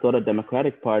the Minnesota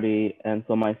Democratic Party. And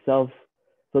so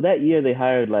that year they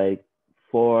hired like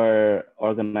 4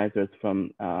 organizers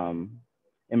from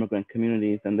immigrant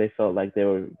communities, and they felt like they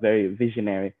were very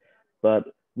visionary. But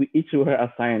we each were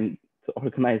assigned to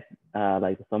organize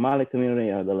like the Somali community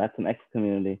or the Latinx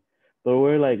community. But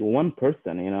we're like one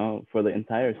person, you know, for the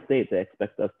entire state. They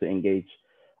expect us to engage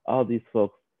all these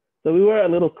folks. So we were a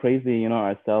little crazy, you know,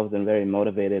 ourselves and very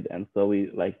motivated. And so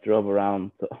we like drove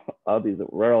around to all these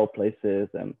rural places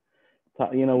and,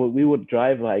 you know, we would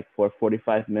drive like for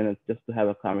 45 minutes just to have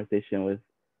a conversation with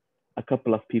a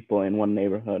couple of people in one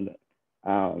neighborhood.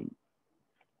 Um,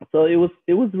 so it was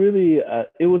really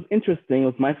it was interesting. It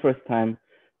was my first time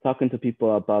talking to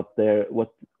people about their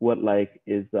what like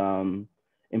is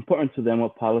important to them,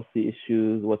 what policy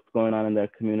issues, what's going on in their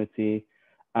community.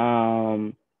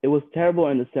 It was terrible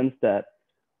in the sense that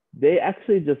they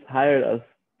actually just hired us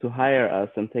to hire us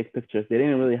and take pictures. They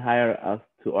didn't really hire us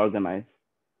to organize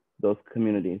those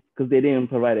communities because they didn't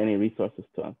provide any resources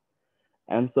to us.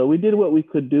 And so we did what we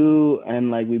could do,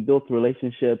 and like we built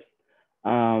relationships.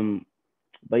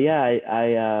 But yeah,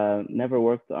 I never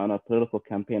worked on a political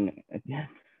campaign again.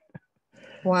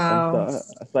 Wow. And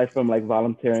so, aside from like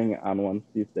volunteering on ones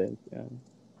these days, yeah.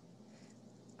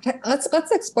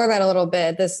 Let's explore that a little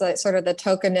bit. This like sort of the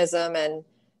tokenism, and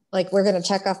like we're going to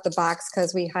check off the box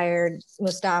because we hired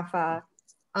Mustafa.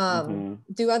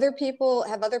 Do other people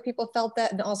felt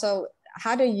that, and also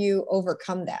how do you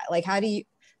overcome that? Like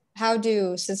how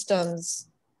do systems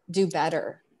do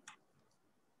better?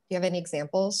 Do you have any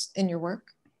examples in your work?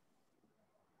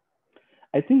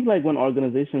 I think like when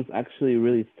organizations actually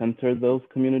really center those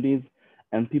communities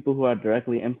and people who are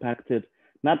directly impacted,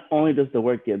 not only does the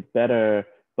work get better,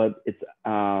 but it's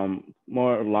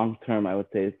more long-term, I would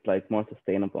say. It's like more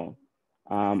sustainable.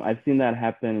 I've seen that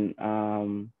happen,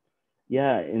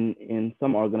 yeah, in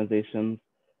some organizations.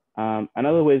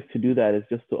 Another way to do that is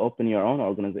just to open your own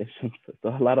organization. So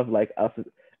a lot of like us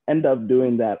end up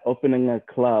doing that, opening a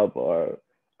club or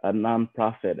a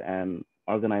nonprofit and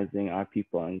organizing our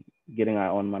people and getting our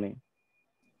own money.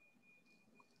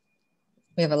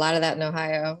 We have a lot of that in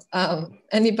Ohio.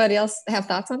 Anybody else have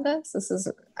thoughts on this?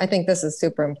 I think this is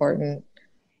super important.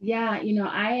 Yeah, you know,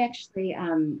 I actually,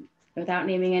 without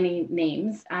naming any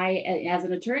names, I, as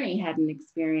an attorney, had an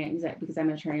experience, because I'm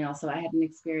an attorney also, I had an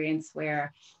experience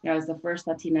where, you know, I was the first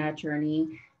Latina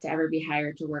attorney to ever be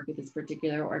hired to work with this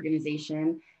particular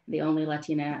organization, the only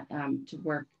Latina to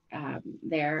work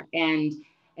there. And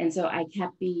so I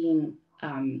kept being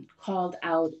called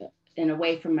out and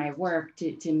away from my work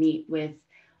to meet with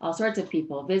all sorts of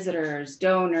people, visitors,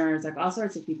 donors, like all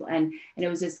sorts of people. And it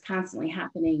was just constantly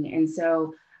happening. And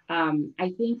so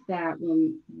I think that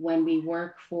when we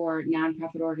work for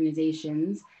nonprofit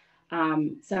organizations,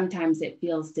 sometimes it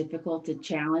feels difficult to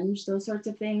challenge those sorts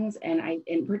of things. And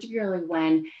particularly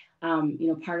when, you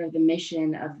know, part of the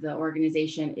mission of the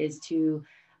organization is to,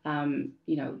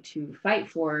 you know, to fight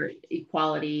for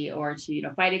equality or to, you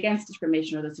know, fight against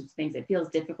discrimination or those sorts of things, it feels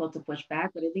difficult to push back.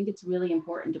 But I think it's really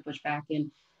important to push back.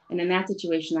 And in that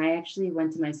situation, I actually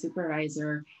went to my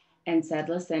supervisor and said,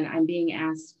 listen, I'm being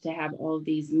asked to have all of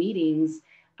these meetings,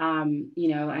 you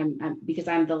know, I'm because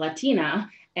I'm the Latina.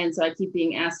 And so I keep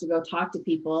being asked to go talk to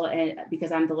people and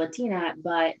because I'm the Latina,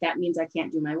 but that means I can't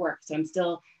do my work. So I'm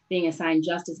still being assigned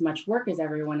just as much work as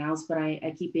everyone else, but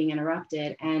I keep being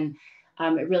interrupted. And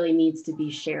it really needs to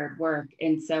be shared work.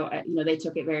 And so, you know, they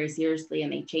took it very seriously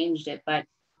and they changed it. But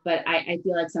I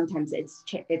feel like sometimes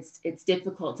it's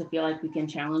difficult to feel like we can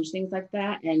challenge things like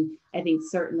that. And I think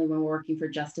certainly when we're working for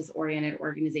justice-oriented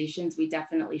organizations, we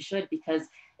definitely should, because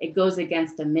it goes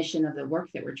against the mission of the work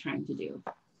that we're trying to do.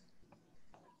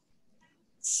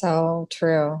 So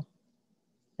true.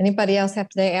 Anybody else have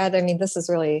to add? I mean, this is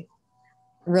really,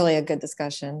 really a good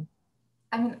discussion.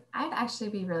 I mean, I'd actually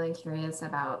be really curious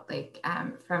about like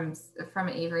from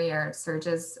Avery or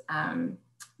Serge's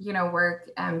you know,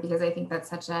 work, because I think that's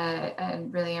such a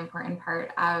really important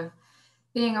part of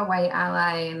being a white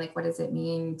ally, and like, what does it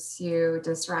mean to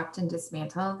disrupt and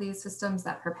dismantle these systems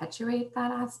that perpetuate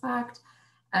that aspect?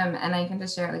 And I can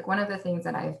just share, like, one of the things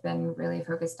that I've been really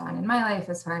focused on in my life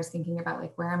as far as thinking about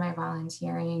like, where am I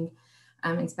volunteering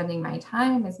and spending my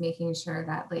time, is making sure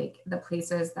that like the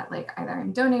places that like either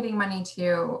I'm donating money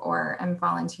to or I'm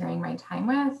volunteering my time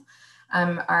with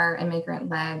are immigrant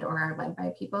led or are led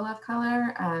by people of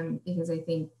color. Because I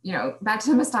think, you know, back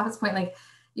to Mustafa's point, like,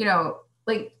 you know,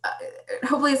 like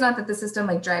hopefully it's not that the system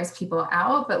like drives people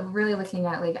out, but really looking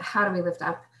at like, how do we lift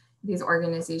up these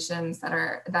organizations that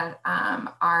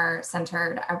are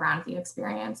centered around the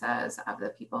experiences of the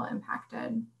people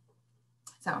impacted.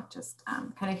 So just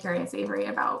kind of curious, Avery,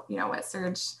 about, you know, what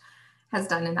Serge has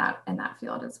done in that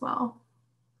field as well.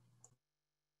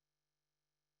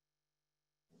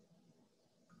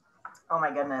 Oh my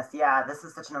goodness. Yeah, this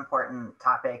is such an important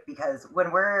topic because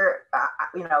when we're,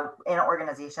 in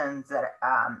organizations that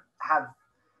have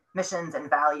missions and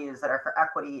values that are for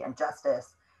equity and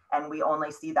justice, and we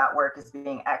only see that work as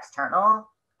being external,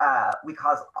 we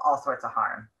cause all sorts of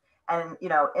harm. And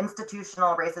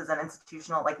institutional racism,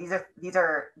 institutional like these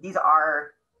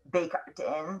are baked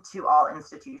into all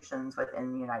institutions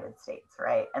within the United States,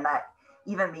 right? And that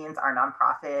even means our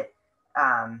nonprofit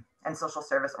and social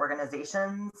service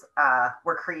organizations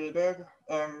were created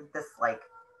in this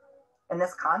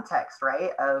context,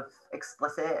 right, of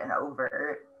explicit and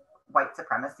overt white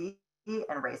supremacy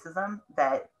and racism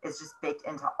that is just baked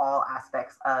into all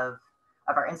aspects of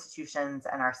our institutions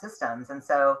and our systems. And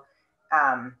so,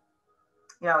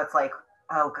 it's like,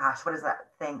 oh gosh, what is that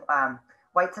thing?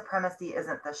 White supremacy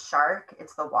isn't the shark,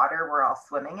 it's the water we're all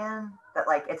swimming in. That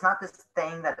like, it's not this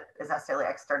thing that is necessarily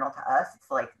external to us. It's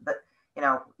like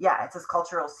it's this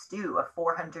cultural stew of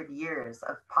 400 years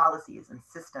of policies and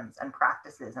systems and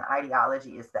practices and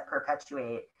ideologies that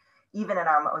perpetuate, even in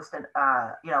our most,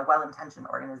 well-intentioned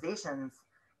organizations,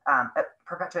 it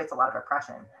perpetuates a lot of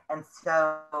oppression. And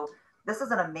so this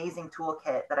is an amazing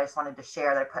toolkit that I just wanted to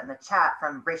share that I put in the chat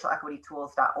from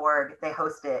racialequitytools.org. They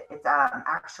host it. It's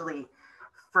actually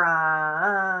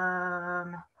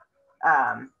from,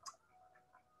 I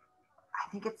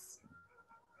think it's,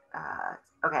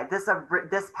 okay, this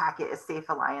packet is Safe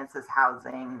Alliance's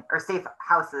housing, or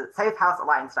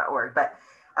safehousealliance.org. But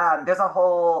there's a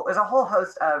whole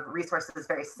host of resources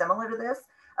very similar to this,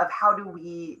 of how do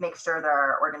we make sure that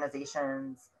our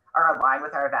organizations are aligned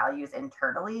with our values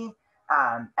internally.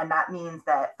 And that means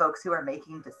that folks who are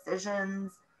making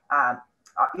decisions, that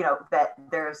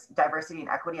there's diversity and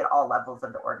equity at all levels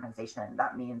of the organization.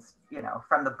 That means,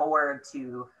 from the board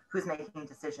to who's making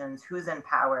decisions, who's in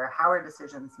power, how are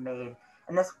decisions made.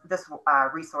 And this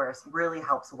resource really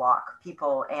helps walk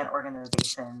people and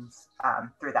organizations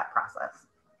through that process.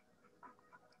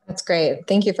 That's great.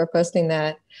 Thank you for posting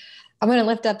that. I'm going to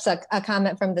lift up a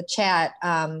comment from the chat.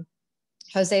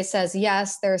 Jose says,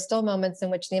 yes, there are still moments in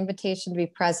which the invitation to be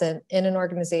present in an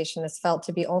organization is felt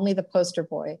to be only the poster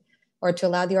boy, or to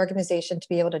allow the organization to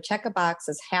be able to check a box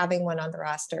as having one on the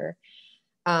roster.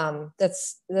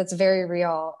 That's very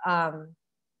real.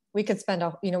 We could spend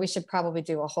we should probably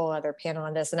do a whole other panel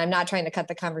on this, and I'm not trying to cut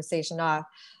the conversation off.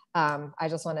 I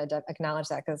just wanted to acknowledge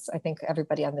that because I think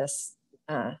everybody on this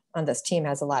team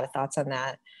has a lot of thoughts on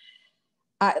that.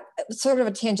 Sort of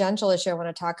a tangential issue I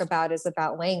want to talk about is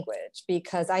about language,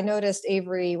 because I noticed,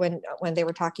 Avery, when they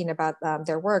were talking about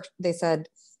their work, they said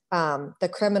the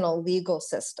criminal legal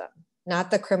system, not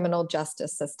the criminal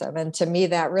justice system. And to me,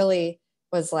 that really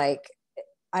was like,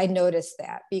 I noticed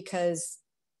that, because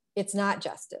it's not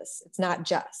justice. It's not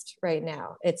just right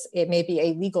now. It may be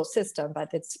a legal system,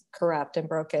 but it's corrupt and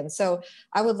broken. So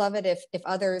I would love it if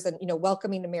others, and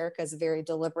welcoming America is a very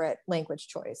deliberate language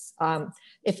choice.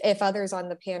 If others on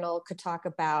the panel could talk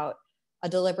about a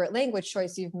deliberate language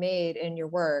choice you've made in your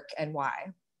work and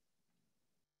why.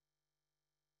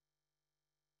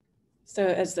 So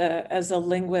as a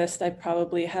linguist, I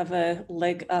probably have a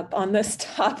leg up on this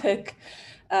topic.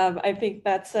 I think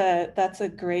that's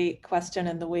a great question,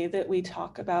 and the way that we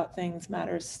talk about things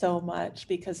matters so much,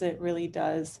 because it really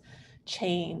does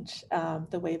change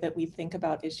the way that we think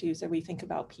about issues or we think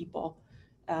about people.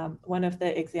 One of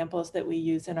the examples that we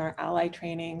use in our ally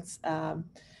trainings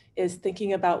is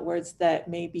thinking about words that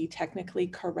may be technically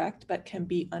correct but can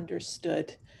be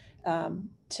understood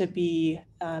to be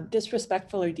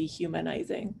disrespectful or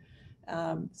dehumanizing.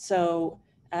 So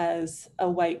as a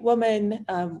white woman,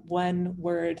 one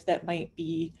word that might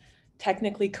be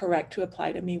technically correct to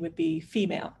apply to me would be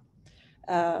female.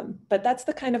 But that's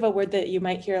the kind of a word that you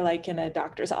might hear like in a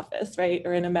doctor's office, right?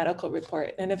 Or in a medical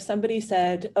report. And if somebody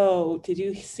said, oh, did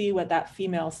you see what that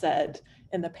female said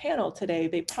in the panel today?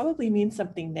 They probably mean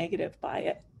something negative by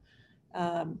it.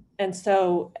 And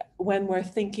so when we're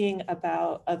thinking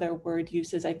about other word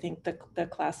uses, I think the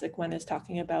classic one is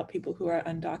talking about people who are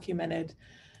undocumented,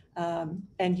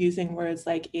 and using words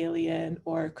like alien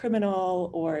or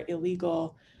criminal or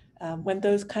illegal, when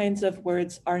those kinds of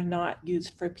words are not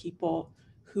used for people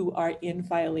who are in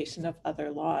violation of other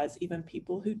laws, even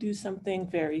people who do something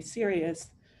very serious.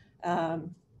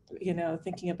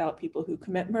 Thinking about people who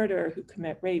commit murder, who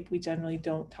commit rape, we generally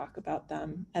don't talk about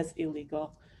them as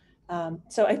illegal.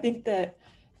 So I think that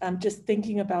just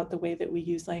thinking about the way that we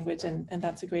use language, and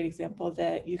that's a great example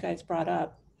that you guys brought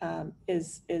up,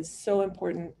 is so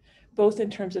important, both in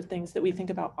terms of things that we think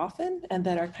about often and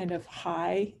that are kind of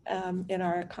high in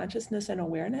our consciousness and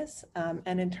awareness,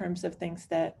 and in terms of things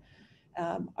that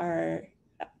are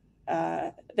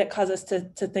that cause us to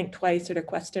think twice or to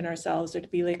question ourselves or to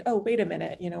be like, oh, wait a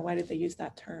minute, you know, why did they use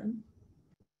that term?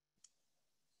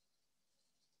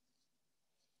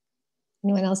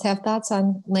 Anyone else have thoughts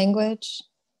on language?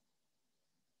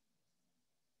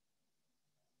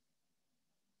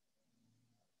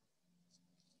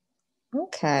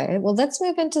 Okay, well, let's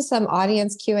move into some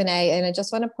audience Q&A. And I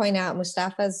just want to point out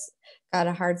Mustafa's got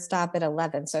a hard stop at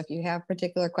 11. So if you have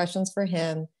particular questions for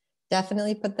him,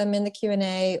 definitely put them in the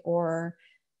Q&A or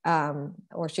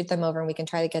shoot them over and we can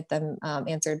try to get them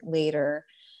answered later.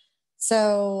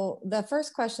 So the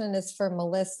first question is for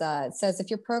Melissa. It says, if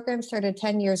your program started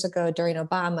 10 years ago during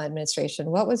Obama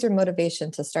administration, what was your motivation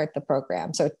to start the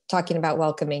program? So talking about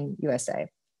Welcoming USA.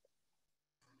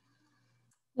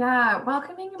 Yeah,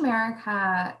 Welcoming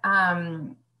America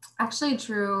actually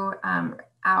grew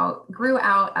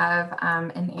out of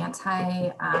an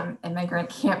anti-immigrant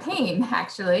campaign,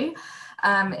 actually.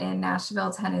 In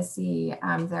Nashville, Tennessee,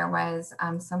 there was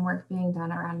some work being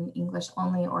done around an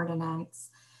English-only ordinance.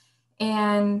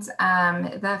 And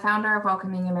the founder of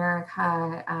Welcoming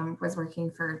America was working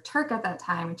for TURC at that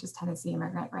time, which is Tennessee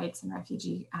Immigrant Rights and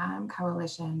Refugee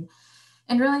Coalition,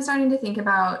 and really starting to think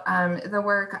about the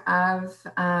work of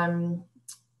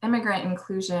immigrant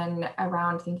inclusion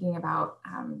around thinking about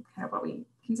kind of what we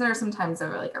consider sometimes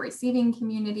like a receiving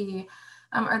community,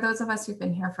 or those of us who've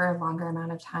been here for a longer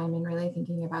amount of time, and really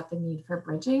thinking about the need for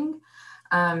bridging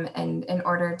and in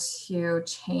order to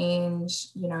change,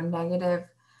 you know, negative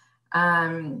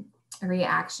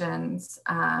reactions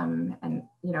and,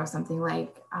 you know, something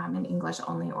like an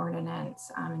English-only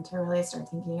ordinance, and to really start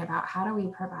thinking about how do we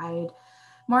provide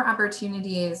more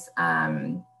opportunities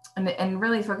and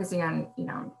really focusing on, you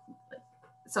know,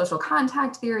 social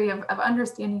contact theory of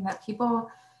understanding that people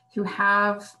who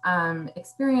have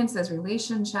experiences,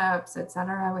 relationships, et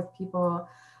cetera, with people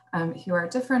who are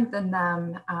different than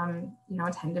them, you know,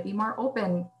 tend to be more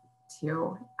open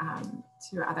to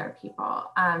other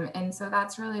people. And so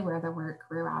that's really where the work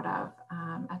grew out of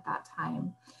at that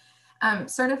time.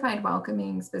 Certified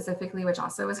Welcoming specifically, which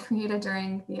also was created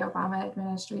during the Obama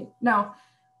administration. No,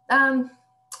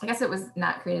 I guess it was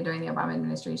not created during the Obama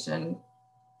administration,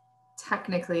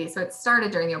 technically. So it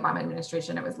started during the Obama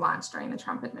administration. It was launched during the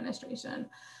Trump administration.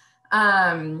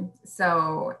 But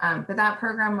that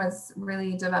program was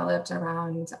really developed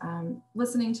around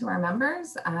listening to our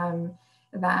members,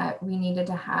 that we needed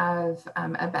to have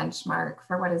a benchmark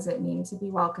for what does it mean to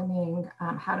be welcoming,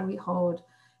 how do we hold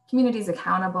communities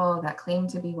accountable that claim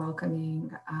to be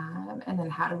welcoming, and then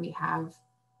how do we have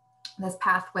this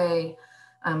pathway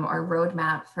or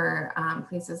roadmap for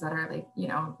places that are like, you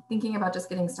know, thinking about just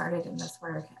getting started in this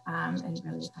work and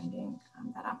really finding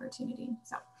that opportunity.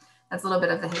 So that's a little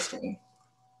bit of the history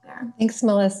there. Thanks,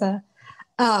 Melissa.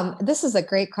 This is a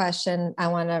great question. I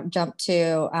want to jump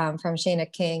to from Shayna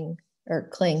Kling.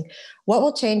 What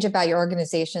will change about your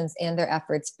organizations and their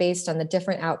efforts based on the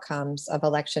different outcomes of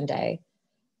Election Day?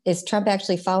 Is Trump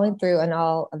actually following through on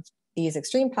all of these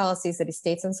extreme policies that he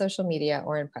states on social media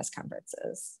or in press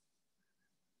conferences?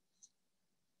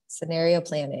 Scenario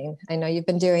planning. I know you've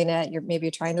been doing it. Maybe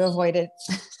you're trying to avoid it,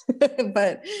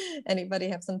 but anybody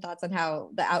have some thoughts on how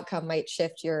the outcome might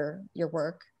shift your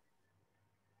work?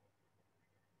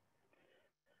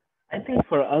 I think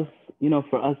for us,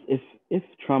 if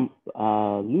Trump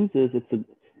loses, it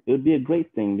would be a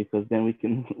great thing, because then we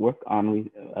can work on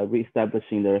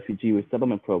reestablishing the refugee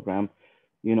resettlement program,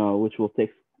 you know, which will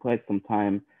take quite some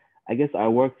time. I guess our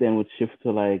work then would shift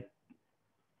to like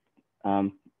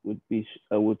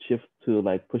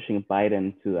pushing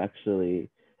Biden to actually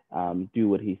do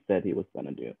what he said he was going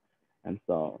to do. And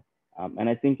so, and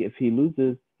I think if he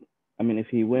loses,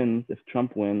 if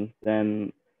Trump wins,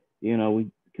 then, you know,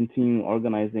 we continue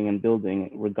organizing and building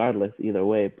regardless, either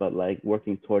way, but like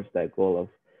working towards that goal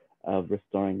of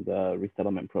restoring the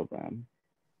resettlement program.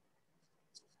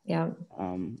 Yeah.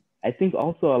 I think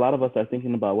also a lot of us are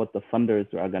thinking about what the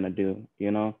funders are going to do,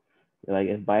 you know, like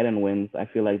if Biden wins, I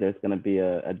feel like there's going to be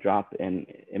a drop in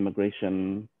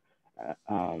immigration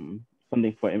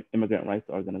funding for immigrant rights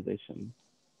organizations.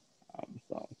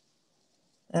 So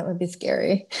that would be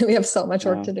scary. We have so much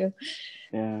work to do.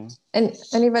 Yeah. And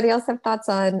anybody else have thoughts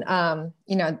on,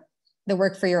 you know, the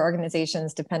work for your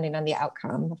organizations depending on the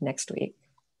outcome of next week?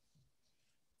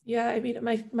 Yeah, I mean,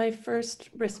 my first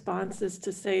response is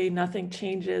to say nothing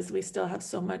changes. We still have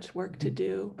so much work to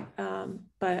do.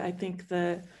 But I think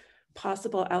the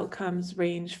possible outcomes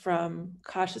range from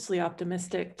cautiously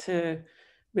optimistic to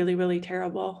really, really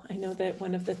terrible. I know that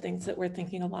one of the things that we're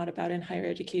thinking a lot about in higher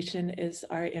education is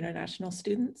our international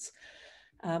students.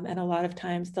 And a lot of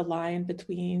times the line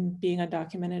between being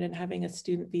undocumented and having a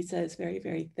student visa is very,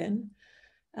 very thin.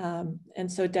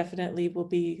 And so definitely we'll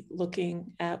be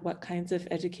looking at what kinds of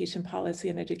education policy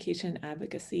and education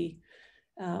advocacy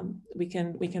we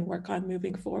can work on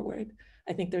moving forward.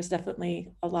 I think there's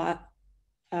definitely a lot.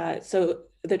 So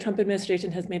the Trump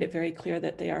administration has made it very clear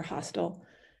that they are hostile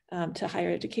to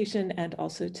higher education and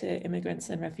also to immigrants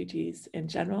and refugees in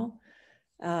general.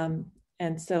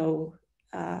 And so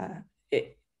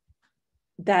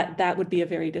that would be a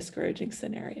very discouraging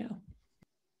scenario.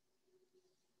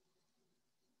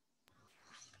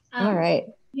 All right.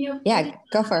 Yeah,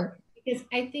 go for it. Because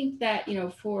I think that,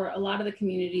 for a lot of the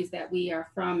communities that we are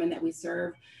from and that we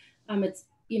serve, it's,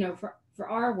 for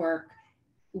our work,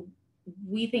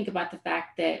 we think about the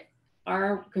fact that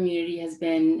our community has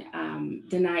been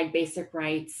denied basic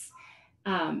rights,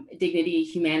 dignity,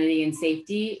 humanity, and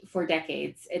safety for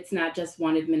decades. It's not just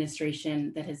one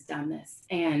administration that has done this.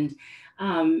 And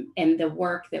the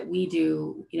work that we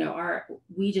do,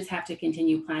 we just have to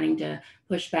continue planning to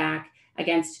push back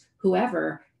against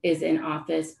whoever is in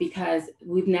office, because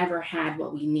we've never had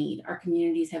what we need. Our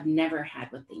communities have never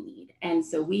had what they need. And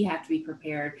so we have to be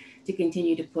prepared to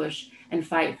continue to push and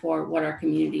fight for what our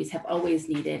communities have always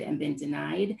needed and been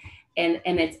denied. And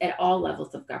it's at all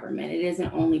levels of government. It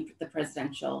isn't only the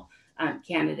presidential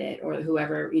candidate or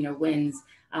whoever wins,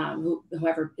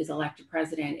 whoever is elected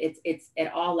president. It's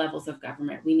at all levels of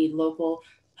government. We need local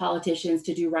politicians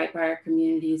to do right by our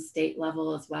communities, state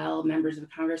level as well, members of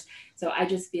Congress. So I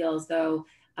just feel as though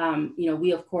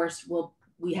we of course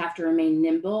we have to remain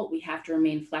nimble, we have to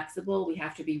remain flexible, we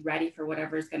have to be ready for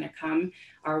whatever is going to come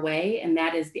our way. And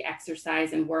that is the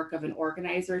exercise and work of an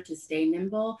organizer, to stay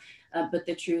nimble. But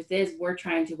the truth is, we're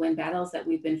trying to win battles that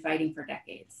we've been fighting for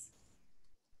decades.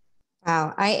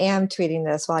 Wow, I am tweeting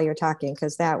this while you're talking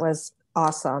because that was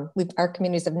awesome. Our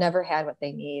communities have never had what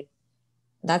they need.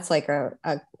 That's like a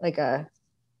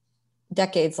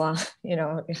decades long,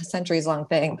 centuries long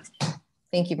thing.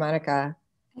 Thank you, Monica.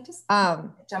 I just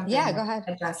jump in. Yeah, go ahead.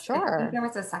 Sure. I think there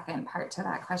was a second part to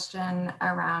that question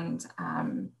around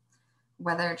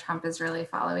whether Trump is really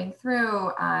following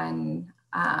through on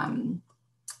I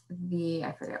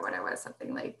forget what it was,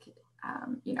 something like,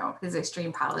 his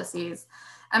extreme policies.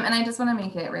 And I just want to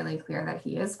make it really clear that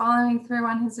he is following through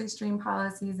on his extreme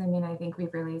policies. I mean, I think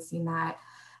we've really seen that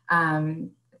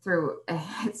through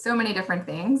so many different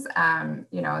things,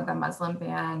 the Muslim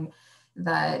ban,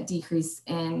 the decrease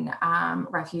in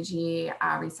refugee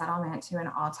resettlement to an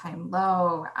all-time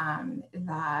low,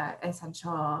 the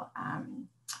essential,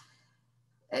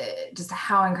 just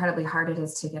how incredibly hard it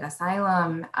is to get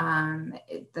asylum,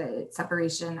 the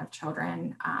separation of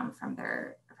children from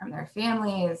their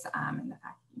families, and the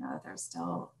fact that there's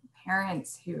still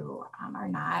parents who are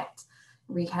not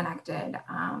reconnected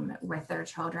with their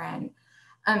children.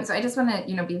 So I just want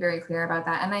to, be very clear about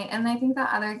that. And I think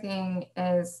the other thing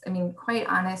is, quite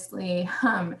honestly,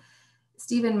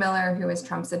 Stephen Miller, who is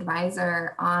Trump's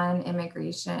advisor on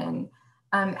immigration,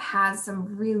 has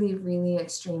some really, really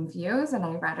extreme views. And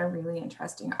I read a really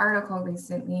interesting article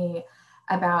recently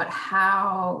about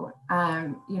how,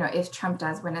 if Trump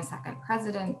does win a second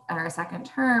president or a second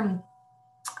term,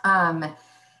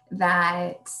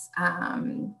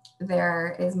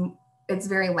 it's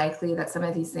very likely that some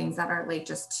of these things that are like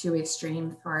just too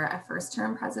extreme for a first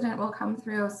term president will come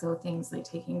through. So things like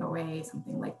taking away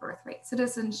something like birthright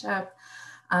citizenship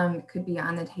could be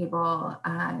on the table.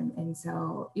 And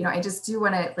so, I just do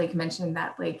want to mention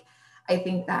that, I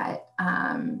think that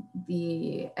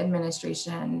the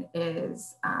administration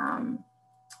is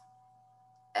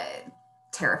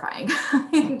terrifying.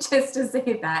 Just to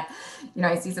say that,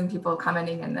 I see some people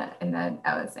commenting in the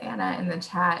Anna in the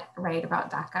chat, right,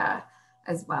 about DACA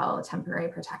as well, temporary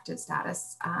protected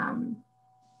status,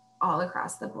 all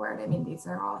across the board. These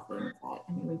are all things that,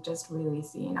 we've just really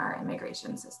seen our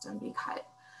immigration system be cut.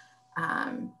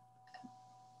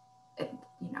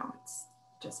 It's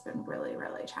just been really,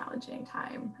 really challenging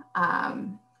time.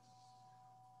 And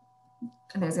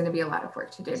there's going to be a lot of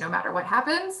work to do no matter what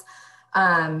happens.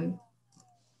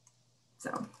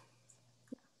 So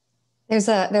there's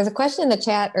a question in the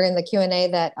chat or in the Q&A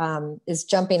that is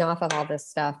jumping off of all this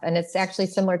stuff. And it's actually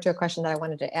similar to a question that I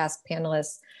wanted to ask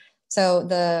panelists. So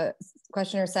the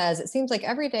questioner says, it seems like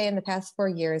every day in the past 4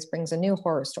 years brings a new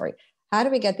horror story. How do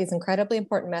we get these incredibly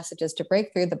important messages to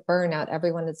break through the burnout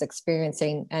everyone is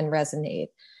experiencing and resonate?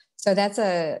 So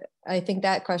I think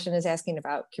that question is asking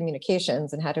about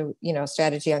communications and how to,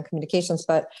 strategy on communications.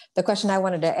 But the question I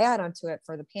wanted to add onto it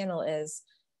for the panel is,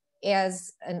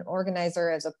 as an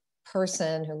organizer, as a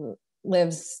person who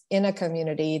lives in a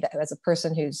community, as a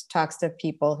person who talks to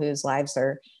people whose lives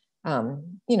are,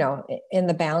 in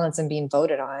the balance and being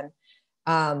voted on,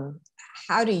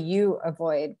 how do you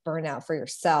avoid burnout for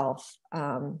yourself?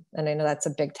 And I know that's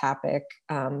a big topic,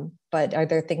 but are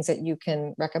there things that you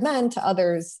can recommend to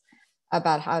others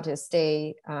about how to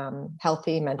stay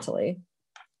healthy mentally?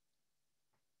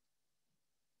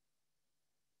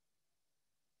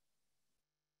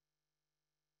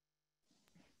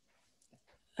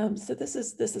 So this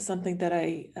is something that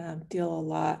I deal a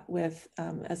lot with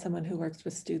as someone who works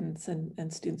with students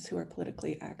and students who are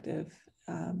politically active.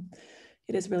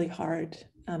 It is really hard.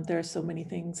 There are so many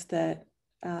things that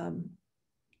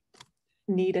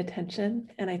need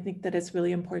attention, and I think that it's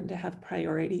really important to have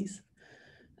priorities.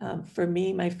 For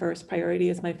me, my first priority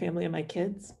is my family and my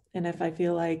kids, and if I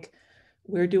feel like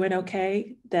we're doing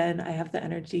okay, then I have the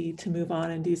energy to move on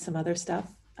and do some other stuff.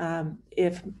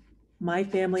 If my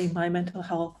family, my mental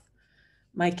health,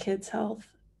 my kids' health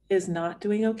is not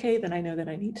doing okay, then I know that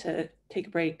I need to take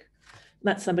a break,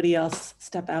 let somebody else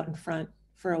step out in front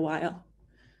for a while.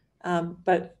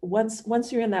 But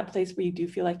once you're in that place where you do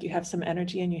feel like you have some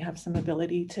energy and you have some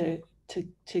ability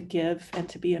to give and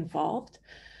to be involved,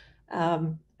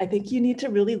 I think you need to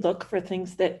really look for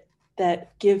things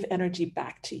that give energy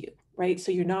back to you, right?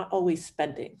 So you're not always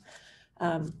spending.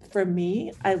 For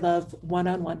me, I love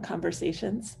one-on-one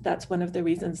conversations. That's one of the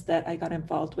reasons that I got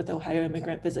involved with Ohio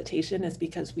Immigrant Visitation, is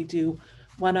because we do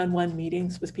one-on-one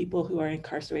meetings with people who are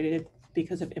incarcerated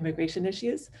because of immigration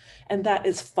issues. And that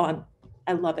is fun.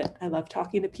 I love it. I love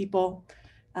talking to people.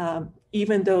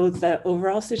 Even though the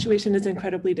overall situation is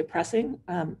incredibly depressing,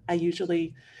 I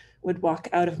usually would walk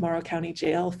out of Morrow County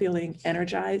Jail feeling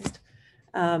energized,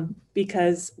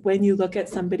 because when you look at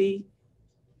somebody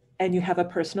and you have a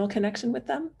personal connection with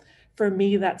them, for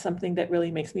me, that's something that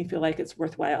really makes me feel like it's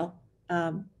worthwhile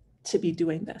to be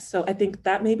doing this. So I think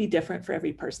that may be different for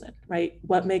every person, right?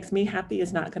 What makes me happy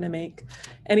is not going to make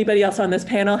anybody else on this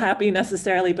panel happy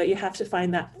necessarily, but you have to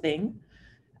find that thing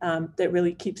that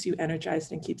really keeps you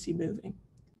energized and keeps you moving.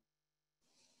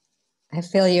 I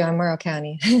feel you on Morrow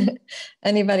County.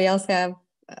 Anybody else have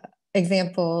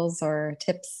examples or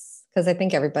tips? Because I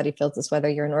think everybody feels this, whether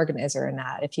you're an organizer or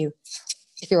not.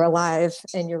 If you're alive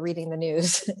and you're reading the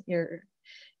news, you're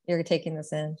taking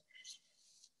this in.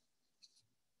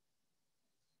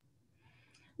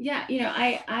 Yeah,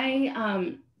 I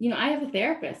have a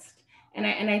therapist, and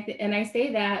I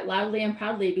say that loudly and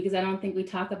proudly because I don't think we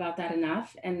talk about that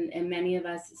enough, and many of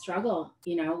us struggle,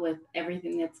 with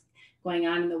everything that's going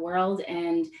on in the world,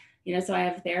 and so I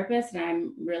have a therapist, and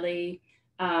I'm really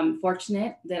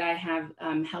fortunate that I have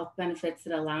health benefits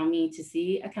that allow me to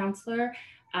see a counselor.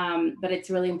 But it's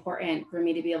really important for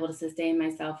me to be able to sustain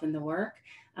myself in the work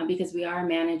because we are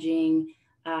managing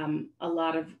a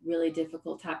lot of really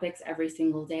difficult topics every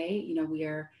single day. We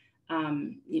are,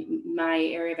 my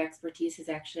area of expertise is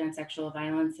actually on sexual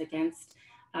violence against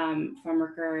farm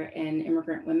worker and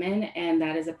immigrant women. And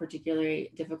that is a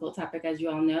particularly difficult topic, as you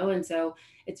all know. And so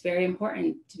it's very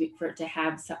important to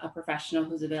have a professional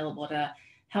who's available to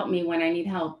help me when I need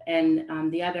help.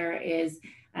 And the other is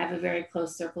I have a very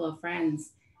close circle of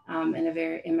friends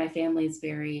and my family is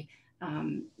very,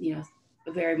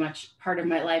 very much part of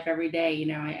my life every day.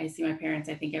 I see my parents,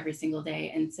 I think, every single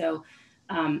day. And so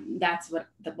that's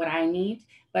what I need.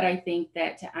 But I think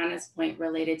that, to Anna's point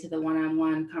related to the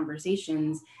one-on-one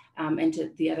conversations and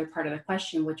to the other part of the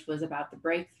question, which was about the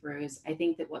breakthroughs, I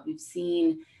think that what we've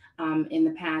seen in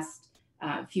the past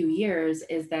few years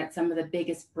is that some of the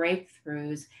biggest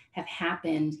breakthroughs have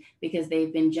happened because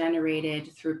they've been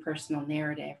generated through personal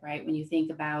narrative, right? When you think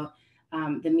about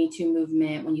the Me Too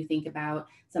movement, when you think about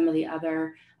some of the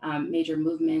other major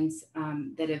movements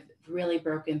that have really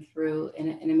broken through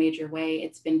in a major way,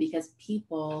 it's been because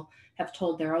people have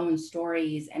told their own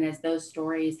stories. And as those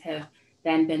stories have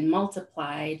then been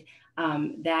multiplied,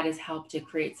 that has helped to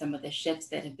create some of the shifts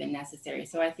that have been necessary.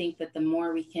 So I think that the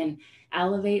more we can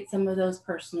elevate some of those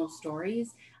personal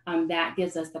stories, that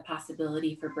gives us the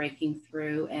possibility for breaking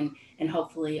through and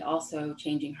hopefully also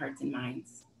changing hearts and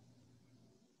minds.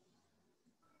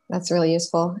 That's really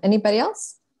useful. Anybody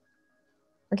else?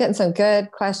 We're getting some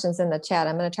good questions in the chat.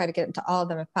 I'm going to try to get into all of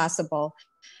them if possible.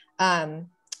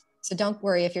 So don't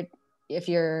worry if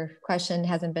your question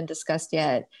hasn't been discussed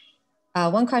yet.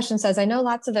 One question says, I know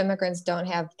lots of immigrants don't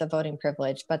have the voting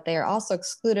privilege, but they are also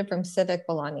excluded from civic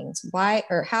belongings. Why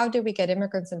or how do we get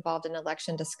immigrants involved in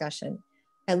election discussion?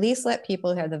 At least let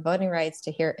people who have the voting rights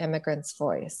to hear immigrants'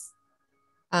 voice.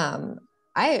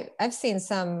 I've seen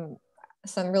some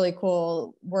really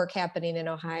cool work happening in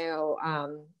Ohio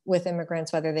with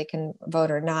immigrants, whether they can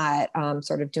vote or not,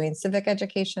 sort of doing civic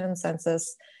education,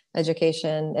 census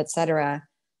education, et cetera.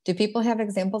 Do people have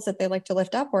examples that they like to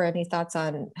lift up, or any thoughts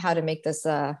on how to make this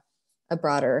a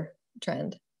broader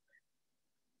trend?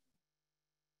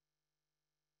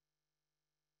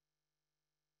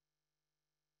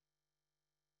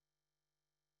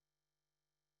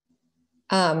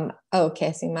 Okay,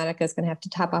 I see Monica's going to have to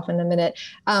top off in a minute.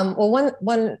 Well,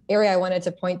 one area I wanted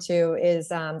to point to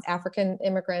is African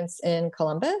immigrants in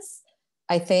Columbus.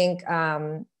 I think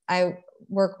I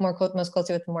work most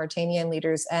closely with the Mauritanian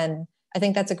leaders, and I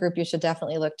think that's a group you should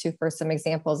definitely look to for some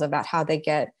examples about how they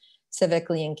get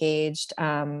civically engaged.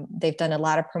 They've done a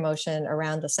lot of promotion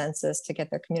around the census to get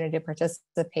their community to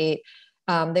participate.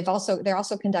 They're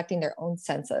also conducting their own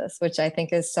census, which I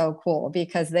think is so cool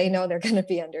because they know they're going to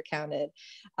be undercounted,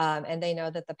 and they know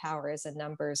that the power is in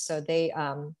numbers. So they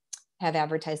have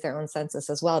advertised their own census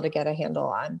as well to get a handle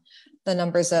on the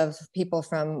numbers of people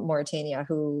from Mauritania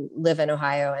who live in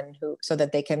Ohio, and so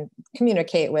that they can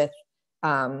communicate with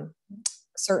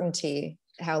certainty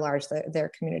how large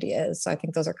their community is. So I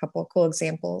think those are a couple of cool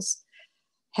examples.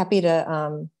 Happy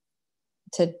to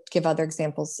give other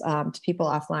examples to people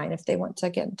offline if they want to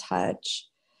get in touch.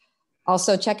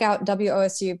 Also, check out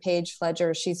WOSU Paige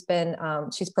Fledger. She's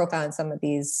profiled in some of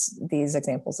these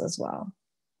examples as well.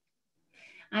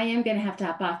 I am going to have to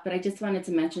hop off, but I just wanted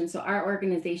to mention, so our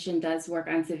organization does work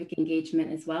on civic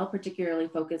engagement as well, particularly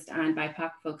focused on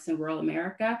BIPOC folks in rural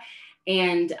America.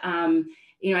 And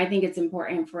I think it's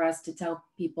important for us to tell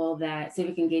people that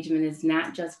civic engagement is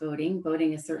not just voting.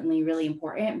 Voting is certainly really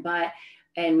important,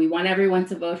 and we want everyone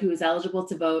to vote who is eligible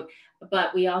to vote.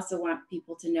 But we also want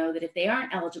people to know that if they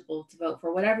aren't eligible to vote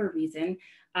for whatever reason,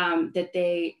 that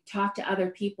they talk to other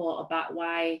people about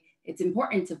why it's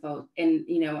important to vote. And,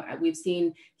 we've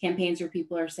seen campaigns where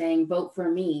people are saying, vote for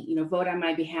me, vote on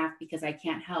my behalf because I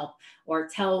can't help, or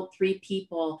tell 3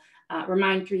 people,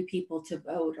 remind 3 people to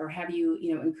vote, or have you,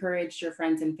 encouraged your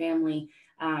friends and family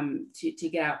to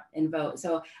get out and vote.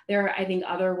 So there are, I think,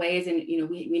 other ways. And,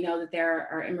 we know that there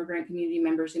are immigrant community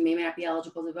members who may not be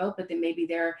eligible to vote, but then maybe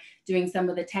they're doing some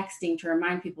of the texting to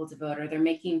remind people to vote, or they're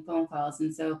making phone calls.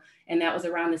 And that was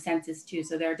around the census too.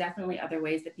 So there are definitely other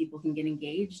ways that people can get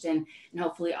engaged, and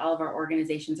hopefully all of our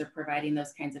organizations are providing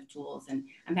those kinds of tools. And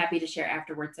I'm happy to share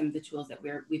afterwards some of the tools that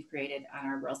we've created on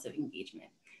our rural civic engagement.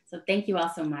 So thank you all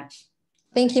so much.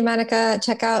 Thank you, Monica.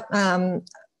 Check out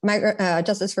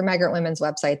Justice for Migrant Women's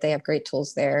website. They have great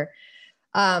tools there.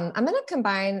 I'm going to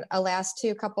combine a last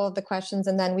couple of the questions,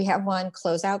 and then we have one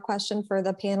closeout question for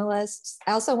the panelists.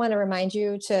 I also want to remind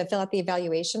you to fill out the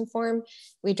evaluation form.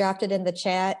 We dropped it in the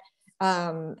chat,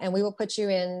 and we will put you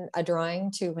in a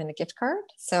drawing to win a gift card.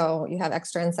 So you have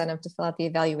extra incentive to fill out the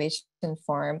evaluation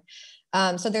form.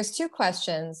 So there's 2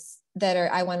 questions that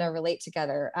I want to relate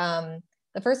together.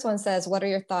 The first one says, what are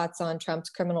your thoughts on Trump's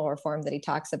criminal reform that he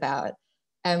talks about?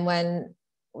 And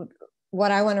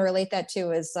what I want to relate that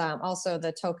to is also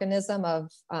the tokenism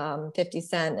of 50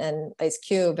 Cent and Ice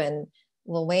Cube and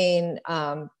Lil Wayne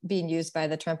being used by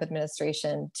the Trump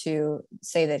administration to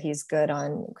say that he's good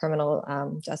on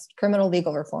criminal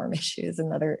legal reform issues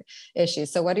and other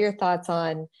issues. So what are your thoughts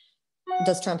on,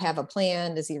 does Trump have a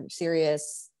plan? Is he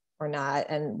serious or not?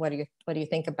 And what do you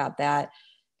think about that?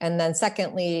 And then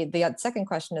secondly, the second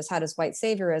question is, how does white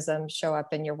saviorism show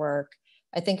up in your work?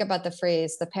 I think about the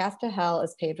phrase, the path to hell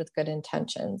is paved with good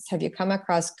intentions. Have you come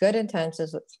across good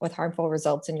intentions with harmful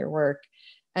results in your work?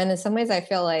 And in some ways, I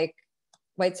feel like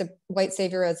white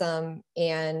saviorism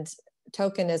and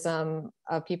tokenism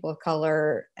of people of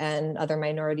color and other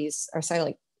minorities are sort of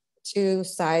like 2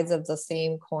 sides of the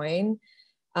same coin.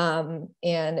 And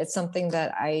it's something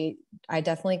that I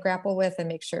definitely grapple with and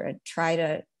make sure I try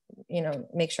to,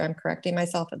 make sure I'm correcting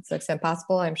myself as the extent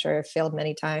possible. I'm sure I've failed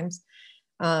many times.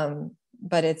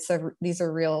 But these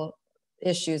are real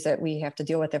issues that we have to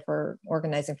deal with if we're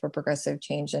organizing for progressive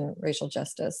change and racial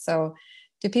justice. So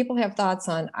do people have thoughts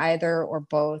on either or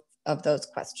both of those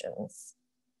questions?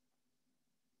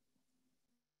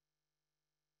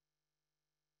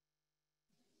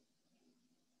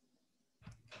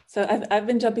 So I've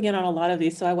been jumping in on a lot of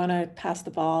these, so I want to pass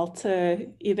the ball to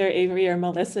either Avery or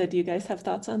Melissa. Do you guys have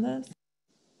thoughts on this?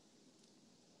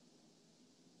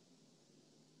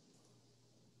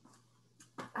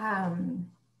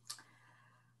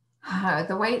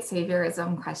 The white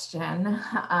saviorism question,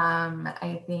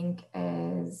 I think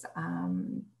is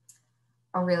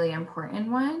a really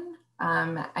important one.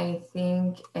 I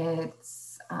think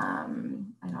it's, I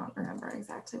don't remember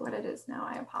exactly what it is now,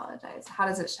 I apologize. How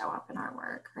does it show up in our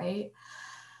work, right?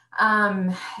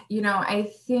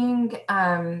 I think,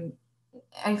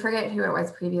 I forget who it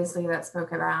was previously that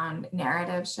spoke around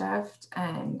narrative shift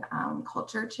and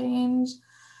culture change.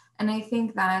 And I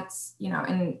think that's,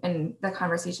 in the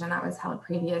conversation that was held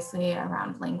previously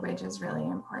around language is really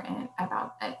important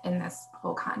about in this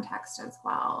whole context as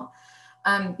well.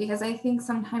 Because I think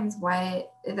sometimes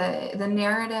what the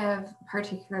narrative,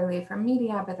 particularly from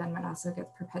media, but then what also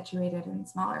gets perpetuated in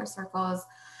smaller circles,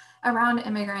 around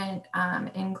immigrant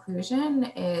inclusion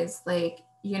is like,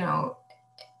 you know,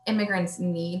 immigrants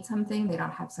need something, they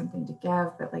don't have something to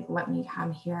give, but like, let me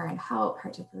come here and help,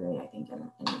 particularly I think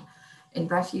in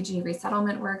refugee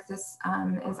resettlement work, this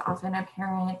is often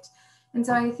apparent. And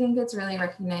so I think it's really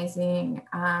recognizing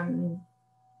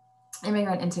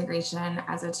immigrant integration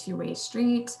as a two-way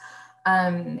street,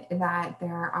 that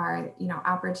there are, you know,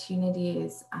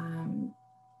 opportunities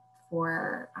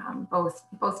for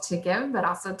both to give, but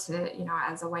also to, you know,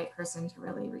 as a white person to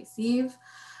really receive.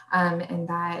 And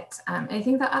that I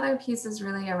think the other piece is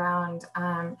really around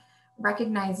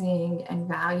recognizing and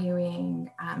valuing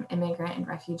immigrant and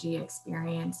refugee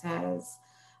experiences,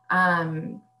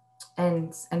 and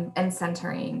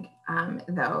centering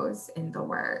those in the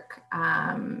work.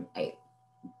 I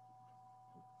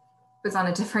was on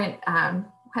a different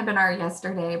webinar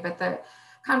yesterday, but the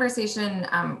conversation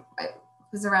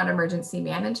was around emergency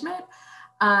management.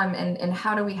 And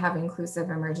how do we have inclusive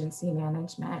emergency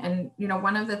management? And, you know,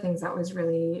 one of the things that was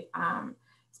really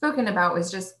spoken about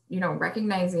was just, you know,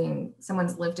 recognizing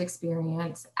someone's lived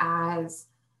experience as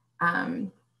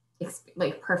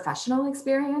like professional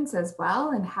experience as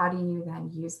well. And how do you then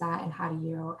use that? And how do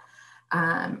you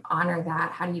honor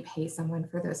that? How do you pay someone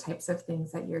for those types of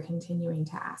things that you're continuing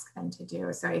to ask them to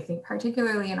do? So I think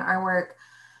particularly in our work,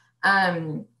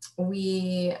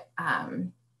 we,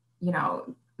 you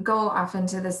know, go often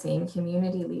to the same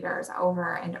community leaders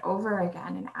over and over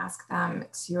again and ask them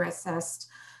to assist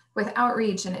with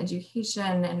outreach and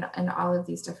education and all of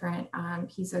these different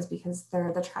pieces, because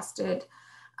they're the trusted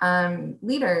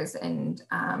leaders. And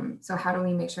so how do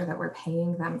we make sure that we're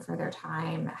paying them for their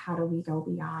time? How do we go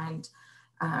beyond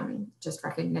just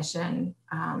recognition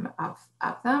of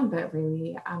them, but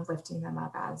really lifting them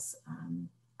up as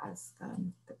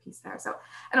the piece there. So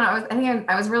I don't know, I think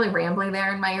I was really rambling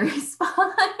there in my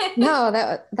response. No,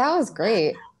 that was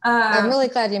great. I'm really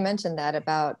glad you mentioned that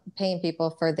about paying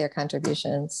people for their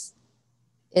contributions.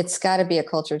 It's got to be a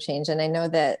culture change. And I know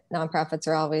that nonprofits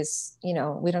are always, you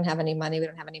know, we don't have any money.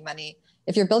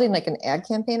 If you're building like an ad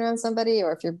campaign around somebody,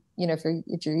 or if you're, you know,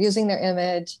 if you're using their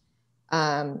image,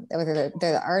 whether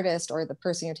they're the artist or the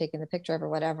person you're taking the picture of or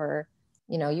whatever,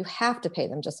 you know, you have to pay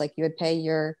them just like you would pay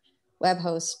your web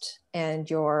host and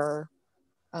your,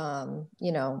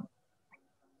 you know,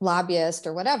 lobbyist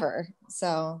or whatever.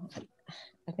 So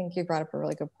I think you brought up a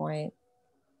really good point.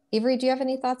 Avery, do you have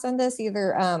any thoughts on this?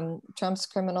 Either Trump's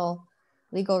criminal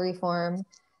legal reform,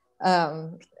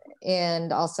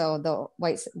 and also the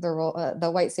white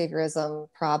saviorism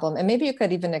problem, and maybe you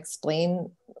could even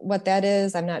explain what that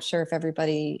is. I'm not sure if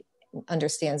everybody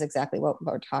understands exactly what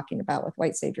we're talking about with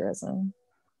white saviorism.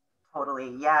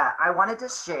 Totally. Yeah. I wanted to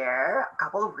share a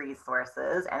couple of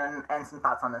resources and some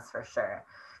thoughts on this for sure.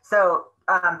 So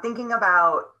thinking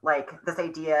about like this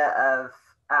idea of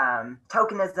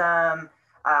tokenism,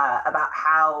 about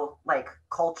how like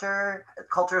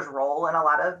culture's role in a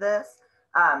lot of this.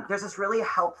 There's this really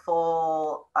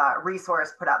helpful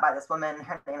resource put out by this woman.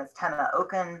 Her name is Tema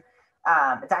Okun.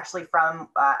 It's actually from,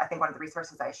 I think, one of the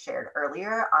resources I shared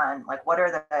earlier on like what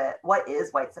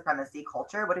is white supremacy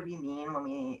culture? What do we mean when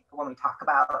we talk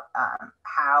about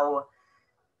how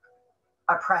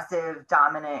oppressive,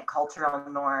 dominant cultural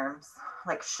norms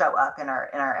like show up in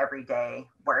our everyday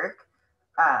work?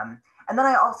 And then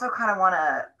I also kind of want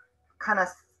to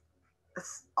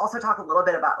also talk a little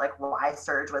bit about like why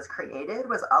Surge was created.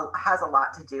 Has a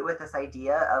lot to do with this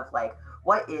idea of like,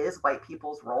 what is white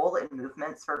people's role in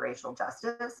movements for racial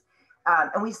justice?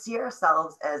 And we see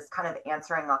ourselves as kind of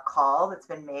answering a call that's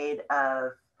been made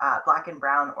of Black and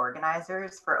Brown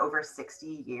organizers for over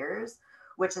 60 years,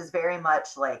 which is very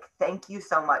much like, thank you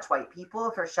so much, white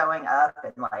people, for showing up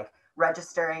and like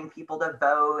registering people to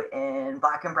vote in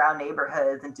Black and Brown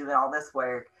neighborhoods and doing all this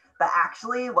work. But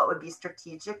actually what would be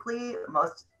strategically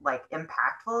most like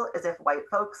impactful is if white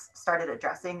folks started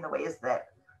addressing the ways that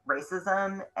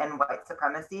racism and white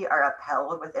supremacy are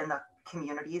upheld within the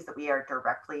communities that we are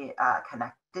directly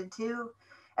connected to.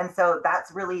 And so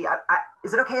that's really,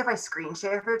 is it okay if I screen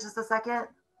share for just a second?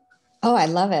 Oh, I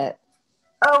love it.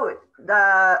 Oh,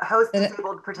 the host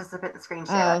disabled participant screen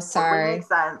share. Oh, sorry. Totally makes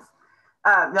sense.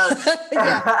 No.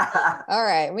 Yeah. All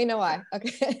right, we know why.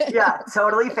 Okay. Yeah,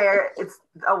 totally fair. It's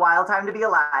a wild time to be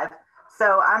alive.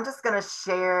 So I'm just gonna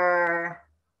share.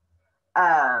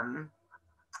 I'm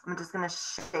just gonna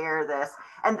share this,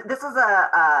 and this is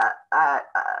a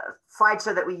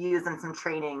slideshow that we use in some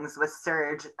trainings with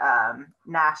Surge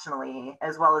nationally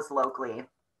as well as locally.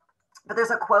 But there's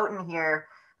a quote in here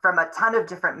from a ton of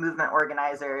different movement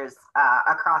organizers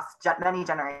across many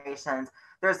generations.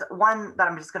 There's one that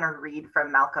I'm just going to read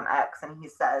from Malcolm X, and he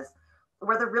says,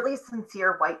 where the really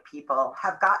sincere white people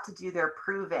have got to do their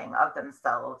proving of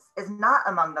themselves is not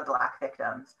among the Black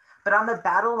victims, but on the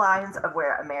battle lines of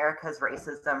where America's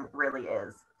racism really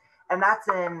is. And that's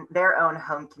in their own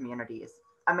home communities.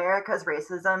 America's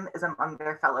racism is among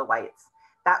their fellow whites.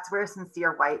 That's where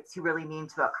sincere whites who really mean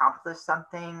to accomplish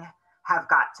something have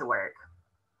got to work.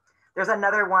 There's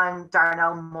another one,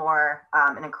 Darnell Moore,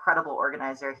 an incredible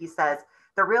organizer. He says,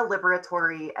 the real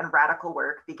liberatory and radical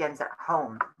work begins at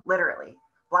home, literally.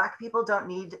 Black people don't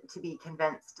need to be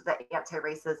convinced that the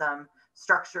anti-Black racism,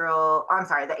 structural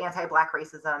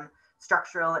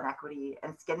inequity,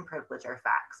 and skin privilege are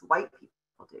facts. White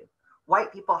people do.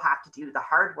 White people have to do the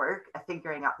hard work of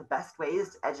figuring out the best ways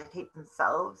to educate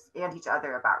themselves and each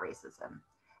other about racism.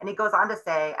 And he goes on to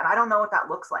say, and I don't know what that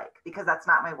looks like because that's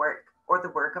not my work or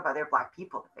the work of other Black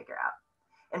people to figure out.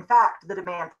 In fact, the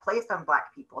demand placed on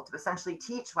Black people to essentially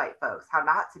teach white folks how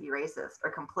not to be racist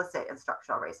or complicit in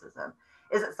structural racism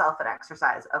is itself an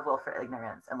exercise of willful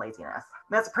ignorance and laziness.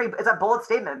 I mean, it's a bold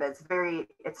statement, but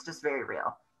it's just very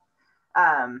real.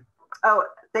 Oh,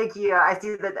 thank you. I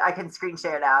see that I can screen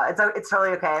share now. It's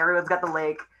totally okay. Everyone's got the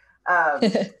link.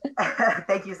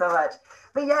 Thank you so much.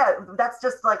 But yeah, that's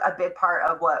just like a big part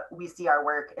of what we see our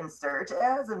work in Surge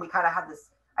as, and we kind of have this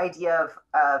idea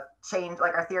of change,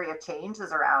 like our theory of change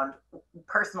is around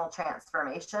personal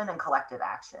transformation and collective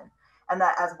action. And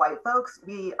that as white folks,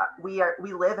 we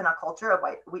live in a culture of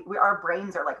our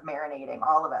brains are like marinating,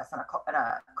 all of us, in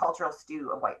a cultural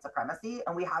stew of white supremacy.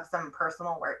 And we have some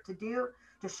personal work to do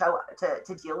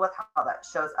to deal with how that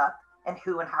shows up and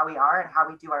who and how we are and how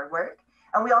we do our work.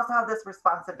 And we also have this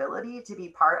responsibility to be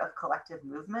part of collective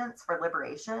movements for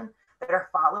liberation that are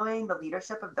following the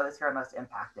leadership of those who are most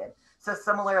impacted. So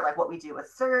similar, like what we do with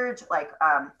Surge, like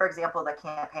for example, the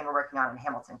campaign we're working on in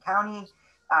Hamilton County,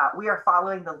 we are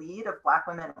following the lead of Black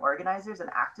women organizers and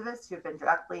activists who have been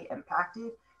directly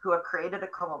impacted, who have created a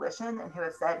coalition and who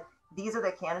have said, these are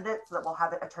the candidates that will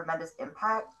have a tremendous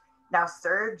impact. Now,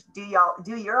 Surge, do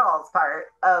your all's part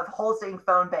of hosting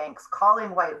phone banks,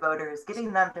 calling white voters,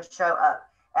 getting them to show up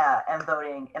and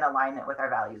voting in alignment with our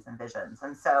values and visions.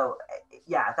 And so,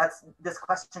 yeah, this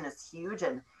question is huge,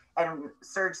 and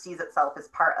Surge sees itself as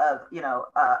part of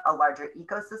a larger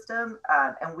ecosystem,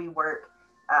 and we work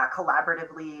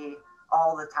collaboratively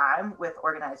all the time with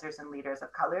organizers and leaders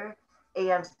of color.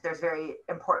 And there's very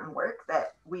important work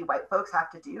that we white folks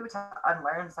have to do to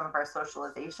unlearn some of our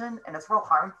socialization. And it's real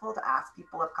harmful to ask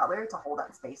people of color to hold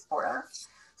that space for us.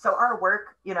 So our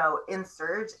work, in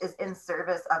Surge is in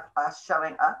service of us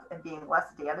showing up and being less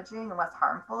damaging and less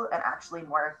harmful and actually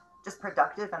more just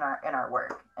productive in our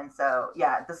work. And so,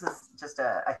 yeah, this is just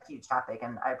a huge topic,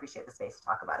 and I appreciate the space to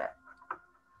talk about it.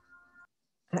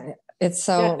 It's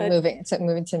so moving. It's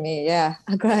moving to me. Yeah,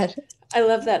 go ahead. I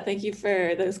love that. Thank you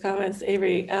for those comments,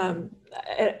 Avery.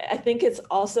 I think it's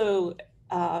also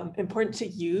important to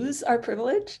use our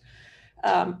privilege.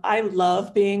 I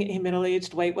love being a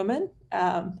middle-aged white woman.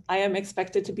 I am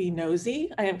expected to be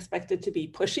nosy. I am expected to be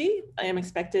pushy. I am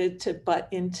expected to butt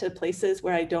into places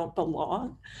where I don't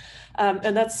belong.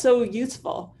 And that's so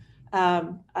useful.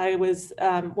 I was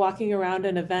walking around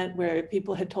an event where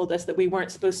people had told us that we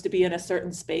weren't supposed to be in a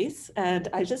certain space. And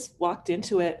I just walked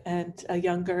into it, and a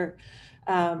younger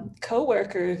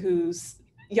coworker who's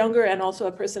younger and also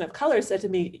a person of color said to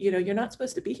me, you're not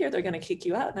supposed to be here. They're going to kick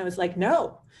you out. And I was like,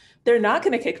 no, they're not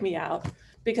going to kick me out,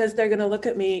 because they're going to look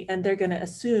at me and they're going to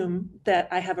assume that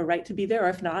I have a right to be there. Or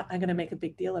if not, I'm going to make a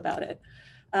big deal about it.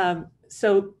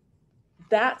 So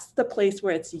that's the place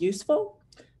where it's useful.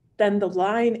 Then the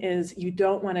line is, you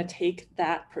don't want to take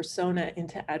that persona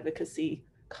into advocacy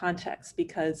context,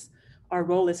 because our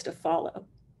role is to follow.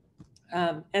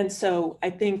 And so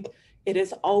I think it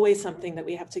is always something that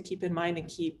we have to keep in mind and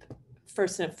keep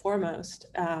first and foremost,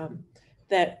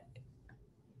 that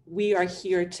we are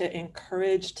here to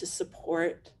encourage, to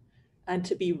support, and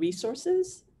to be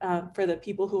resources for the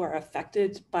people who are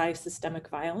affected by systemic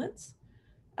violence.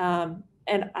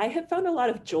 And I have found a lot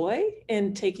of joy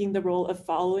in taking the role of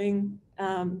following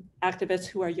activists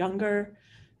who are younger,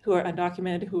 who are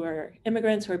undocumented, who are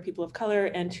immigrants, who are people of color,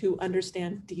 and who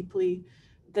understand deeply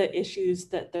the issues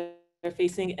that they're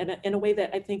facing in a way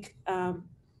that I think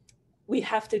we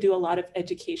have to do a lot of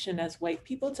education as white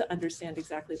people to understand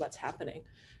exactly what's happening.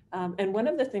 And one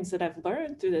of the things that I've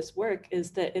learned through this work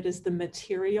is that it is the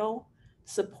material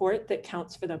support that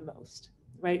counts for the most,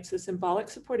 right? So symbolic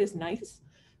support is nice,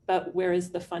 but where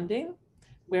is the funding?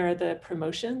 Where are the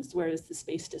promotions? Where is the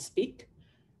space to speak?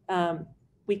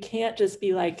 We can't just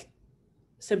be like,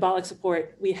 symbolic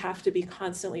support. We have to be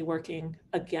constantly working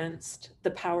against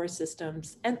the power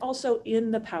systems and also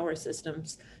in the power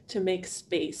systems to make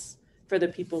space for the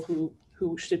people who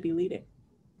who should be leading.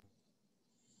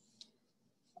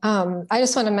 I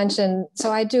just want to mention,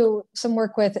 so I do some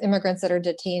work with immigrants that are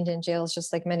detained in jails,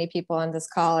 just like many people on this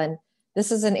call. And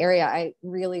this is an area I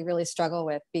really, really struggle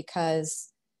with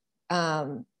because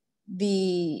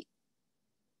the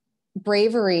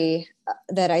bravery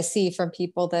that I see from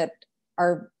people that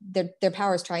are, their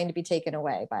power is trying to be taken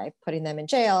away by putting them in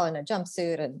jail in a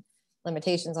jumpsuit and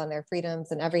limitations on their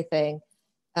freedoms and everything.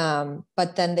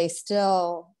 But then they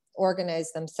still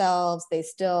organize themselves. They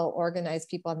still organize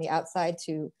people on the outside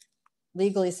to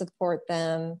legally support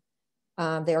them.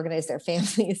 They organize their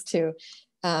families to,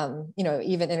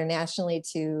 even internationally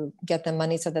to get them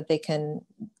money so that they can,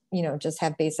 just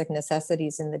have basic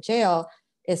necessities in the jail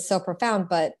is so profound,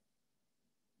 but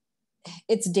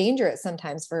it's dangerous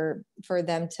sometimes for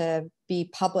them to be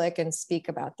public and speak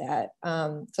about that.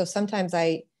 So sometimes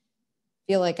I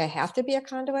feel like I have to be a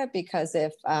conduit because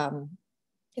if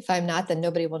I'm not, then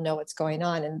nobody will know what's going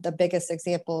on. And the biggest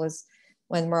example is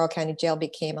when Morrow County Jail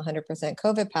became 100%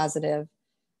 COVID positive.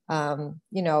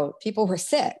 People were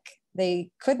sick.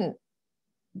 They couldn't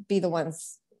be the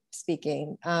ones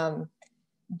speaking.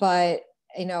 But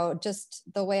just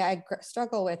the way I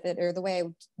struggle with it, or the way I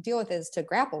deal with it, is to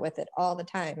grapple with it all the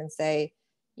time and say,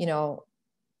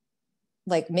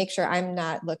 make sure I'm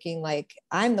not looking like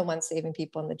I'm the one saving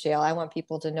people in the jail. I want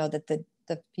people to know that the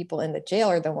people in the jail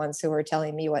are the ones who are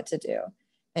telling me what to do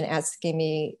and asking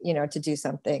me, to do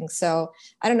something. So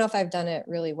I don't know if I've done it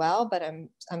really well, but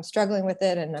I'm struggling with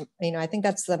it. And I think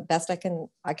that's the best I can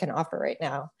offer right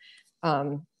now.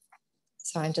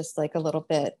 So I'm just like a little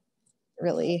bit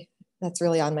that's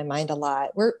really on my mind a lot.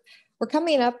 We're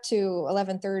coming up to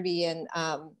 11:30 and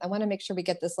I want to make sure we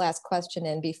get this last question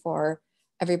in before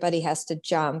everybody has to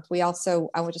jump. I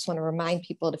just want to remind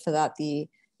people to fill out the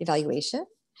evaluation.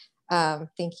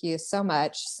 Thank you so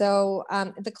much. So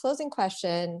the closing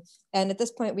question, and at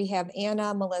this point we have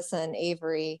Anna, Melissa, and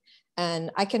Avery,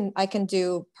 and I can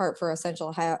do part for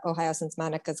Essential Ohio since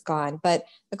Monica's gone, but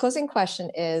the closing question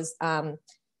is,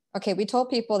 okay, we told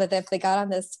people that if they got on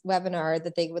this webinar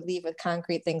that they would leave with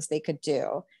concrete things they could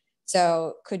do.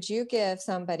 So could you give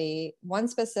somebody one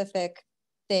specific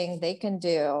thing they can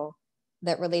do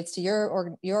that relates to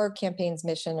your campaign's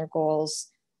mission or goals?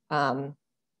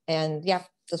 And yeah,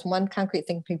 just one concrete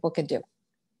thing people could do.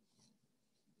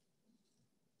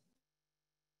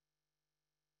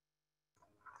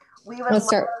 Let's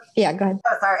start. Yeah, go ahead.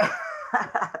 Oh, sorry.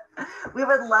 We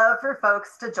would love for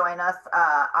folks to join us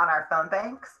on our phone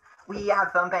banks. We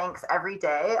have phone banks every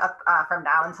day from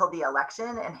now until the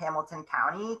election in Hamilton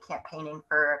County, campaigning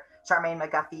for Charmaine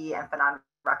McGuffey and Fanon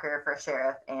Rucker for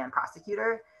sheriff and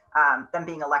prosecutor. Them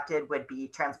being elected would be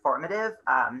transformative,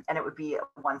 and it would be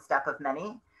one step of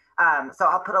many. So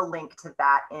I'll put a link to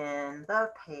that in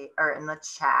the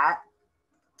chat.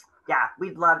 Yeah,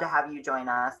 we'd love to have you join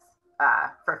us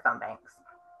for phone banks.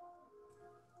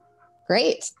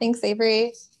 Great, thanks,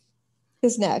 Avery.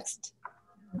 Who's next?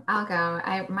 I'll go.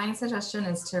 My suggestion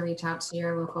is to reach out to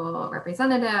your local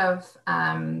representative,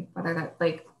 whether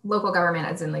that local government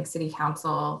as in city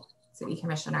council, city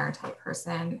commissioner type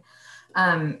person,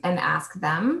 and ask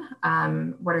them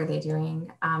what are they doing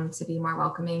to be more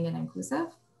welcoming and inclusive.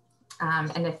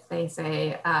 And if they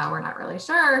say, we're not really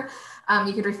sure,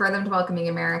 you could refer them to Welcoming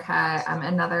America.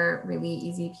 Another really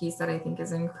easy piece that I think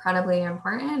is incredibly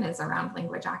important is around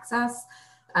language access.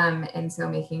 And so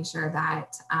making sure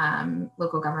that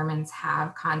local governments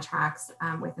have contracts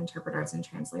with interpreters and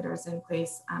translators in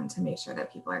place to make sure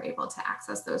that people are able to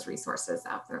access those resources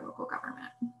of their local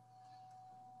government.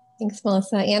 Thanks,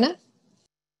 Melissa. Anna?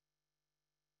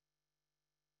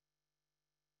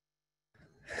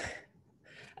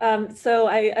 So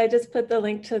I just put the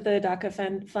link to the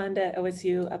DACA fund at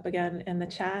OSU up again in the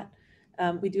chat.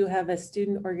 We do have a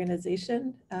student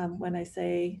organization. When I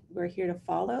say we're here to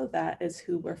follow, that is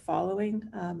who we're following,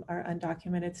 our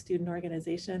undocumented student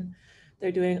organization.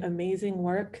 They're doing amazing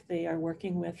work. They are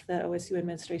working with the OSU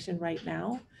administration right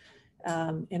now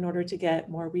in order to get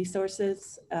more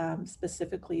resources.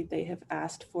 Specifically, they have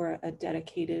asked for a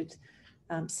dedicated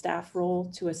staff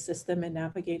role to assist them in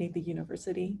navigating the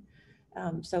university.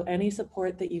 So any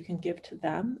support that you can give to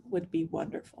them would be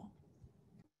wonderful.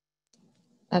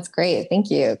 That's great.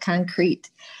 Thank you. Concrete.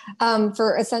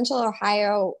 For Essential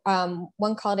Ohio,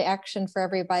 one call to action for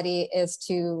everybody is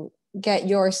to get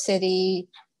your city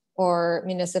or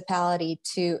municipality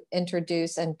to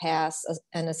introduce and pass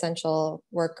an essential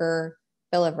worker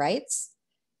Bill of Rights.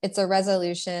 It's a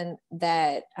resolution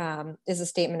that is a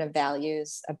statement of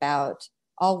values about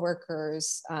all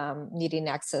workers needing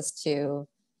access to,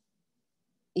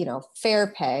 fair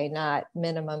pay, not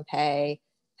minimum pay,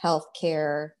 health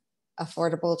care,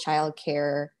 affordable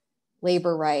childcare,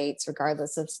 labor rights,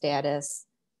 regardless of status.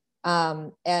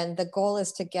 And the goal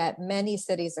is to get many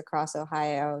cities across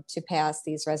Ohio to pass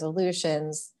these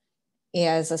resolutions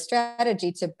as a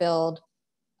strategy to build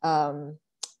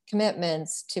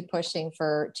commitments to pushing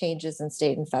for changes in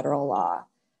state and federal law.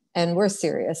 And we're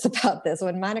serious about this.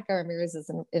 When Monica Ramirez is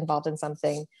involved in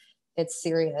something, it's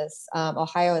serious.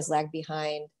 Ohio has lagged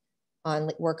behind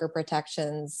on worker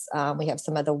protections. We have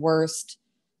some of the worst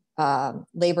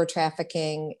labor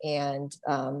trafficking and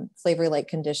slavery-like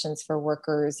conditions for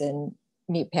workers in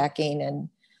meatpacking and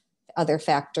other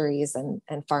factories and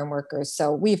farm workers.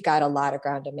 So we've got a lot of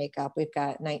ground to make up. We've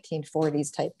got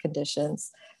 1940s type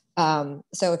conditions.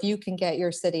 So if you can get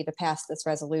your city to pass this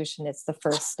resolution, it's the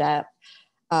first step.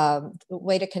 The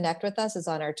way to connect with us is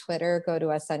on our Twitter. Go to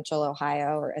Essential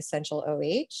Ohio or Essential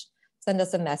OH. Send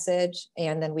us a message,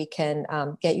 and then we can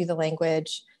get you the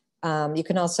language. You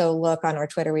can also look on our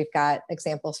Twitter. We've got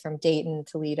examples from Dayton,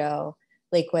 Toledo,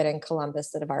 Lakewood, and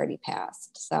Columbus that have already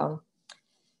passed. So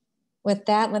with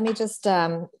that, let me just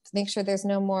make sure there's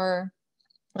no more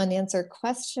unanswered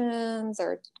questions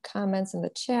or comments in the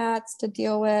chats to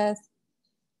deal with.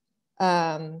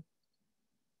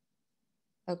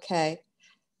 Okay.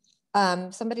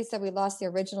 Somebody said we lost the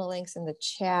original links in the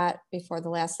chat before the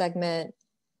last segment.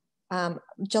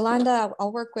 Jolanda,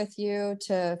 I'll work with you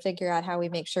to figure out how we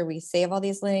make sure we save all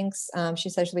these links. She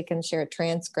says we can share a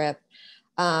transcript.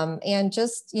 And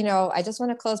just, you know, I just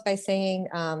want to close by saying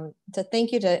to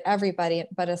thank you to everybody,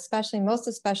 but especially, most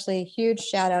especially, huge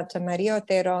shout out to Maria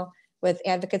Otero with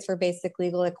Advocates for Basic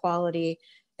Legal Equality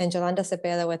and Jolanda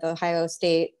Cepeda with Ohio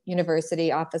State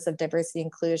University Office of Diversity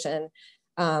Inclusion.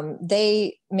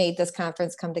 They made this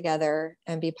conference come together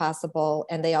and be possible.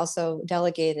 And they also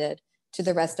delegated to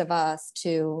the rest of us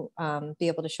to be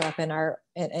able to show up and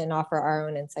offer our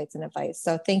own insights and advice.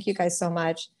 So thank you guys so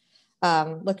much.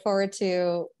 Look forward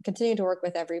to continuing to work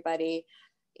with everybody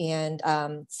and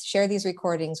share these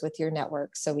recordings with your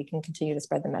network so we can continue to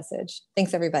spread the message.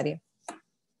 Thanks, everybody.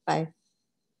 Bye.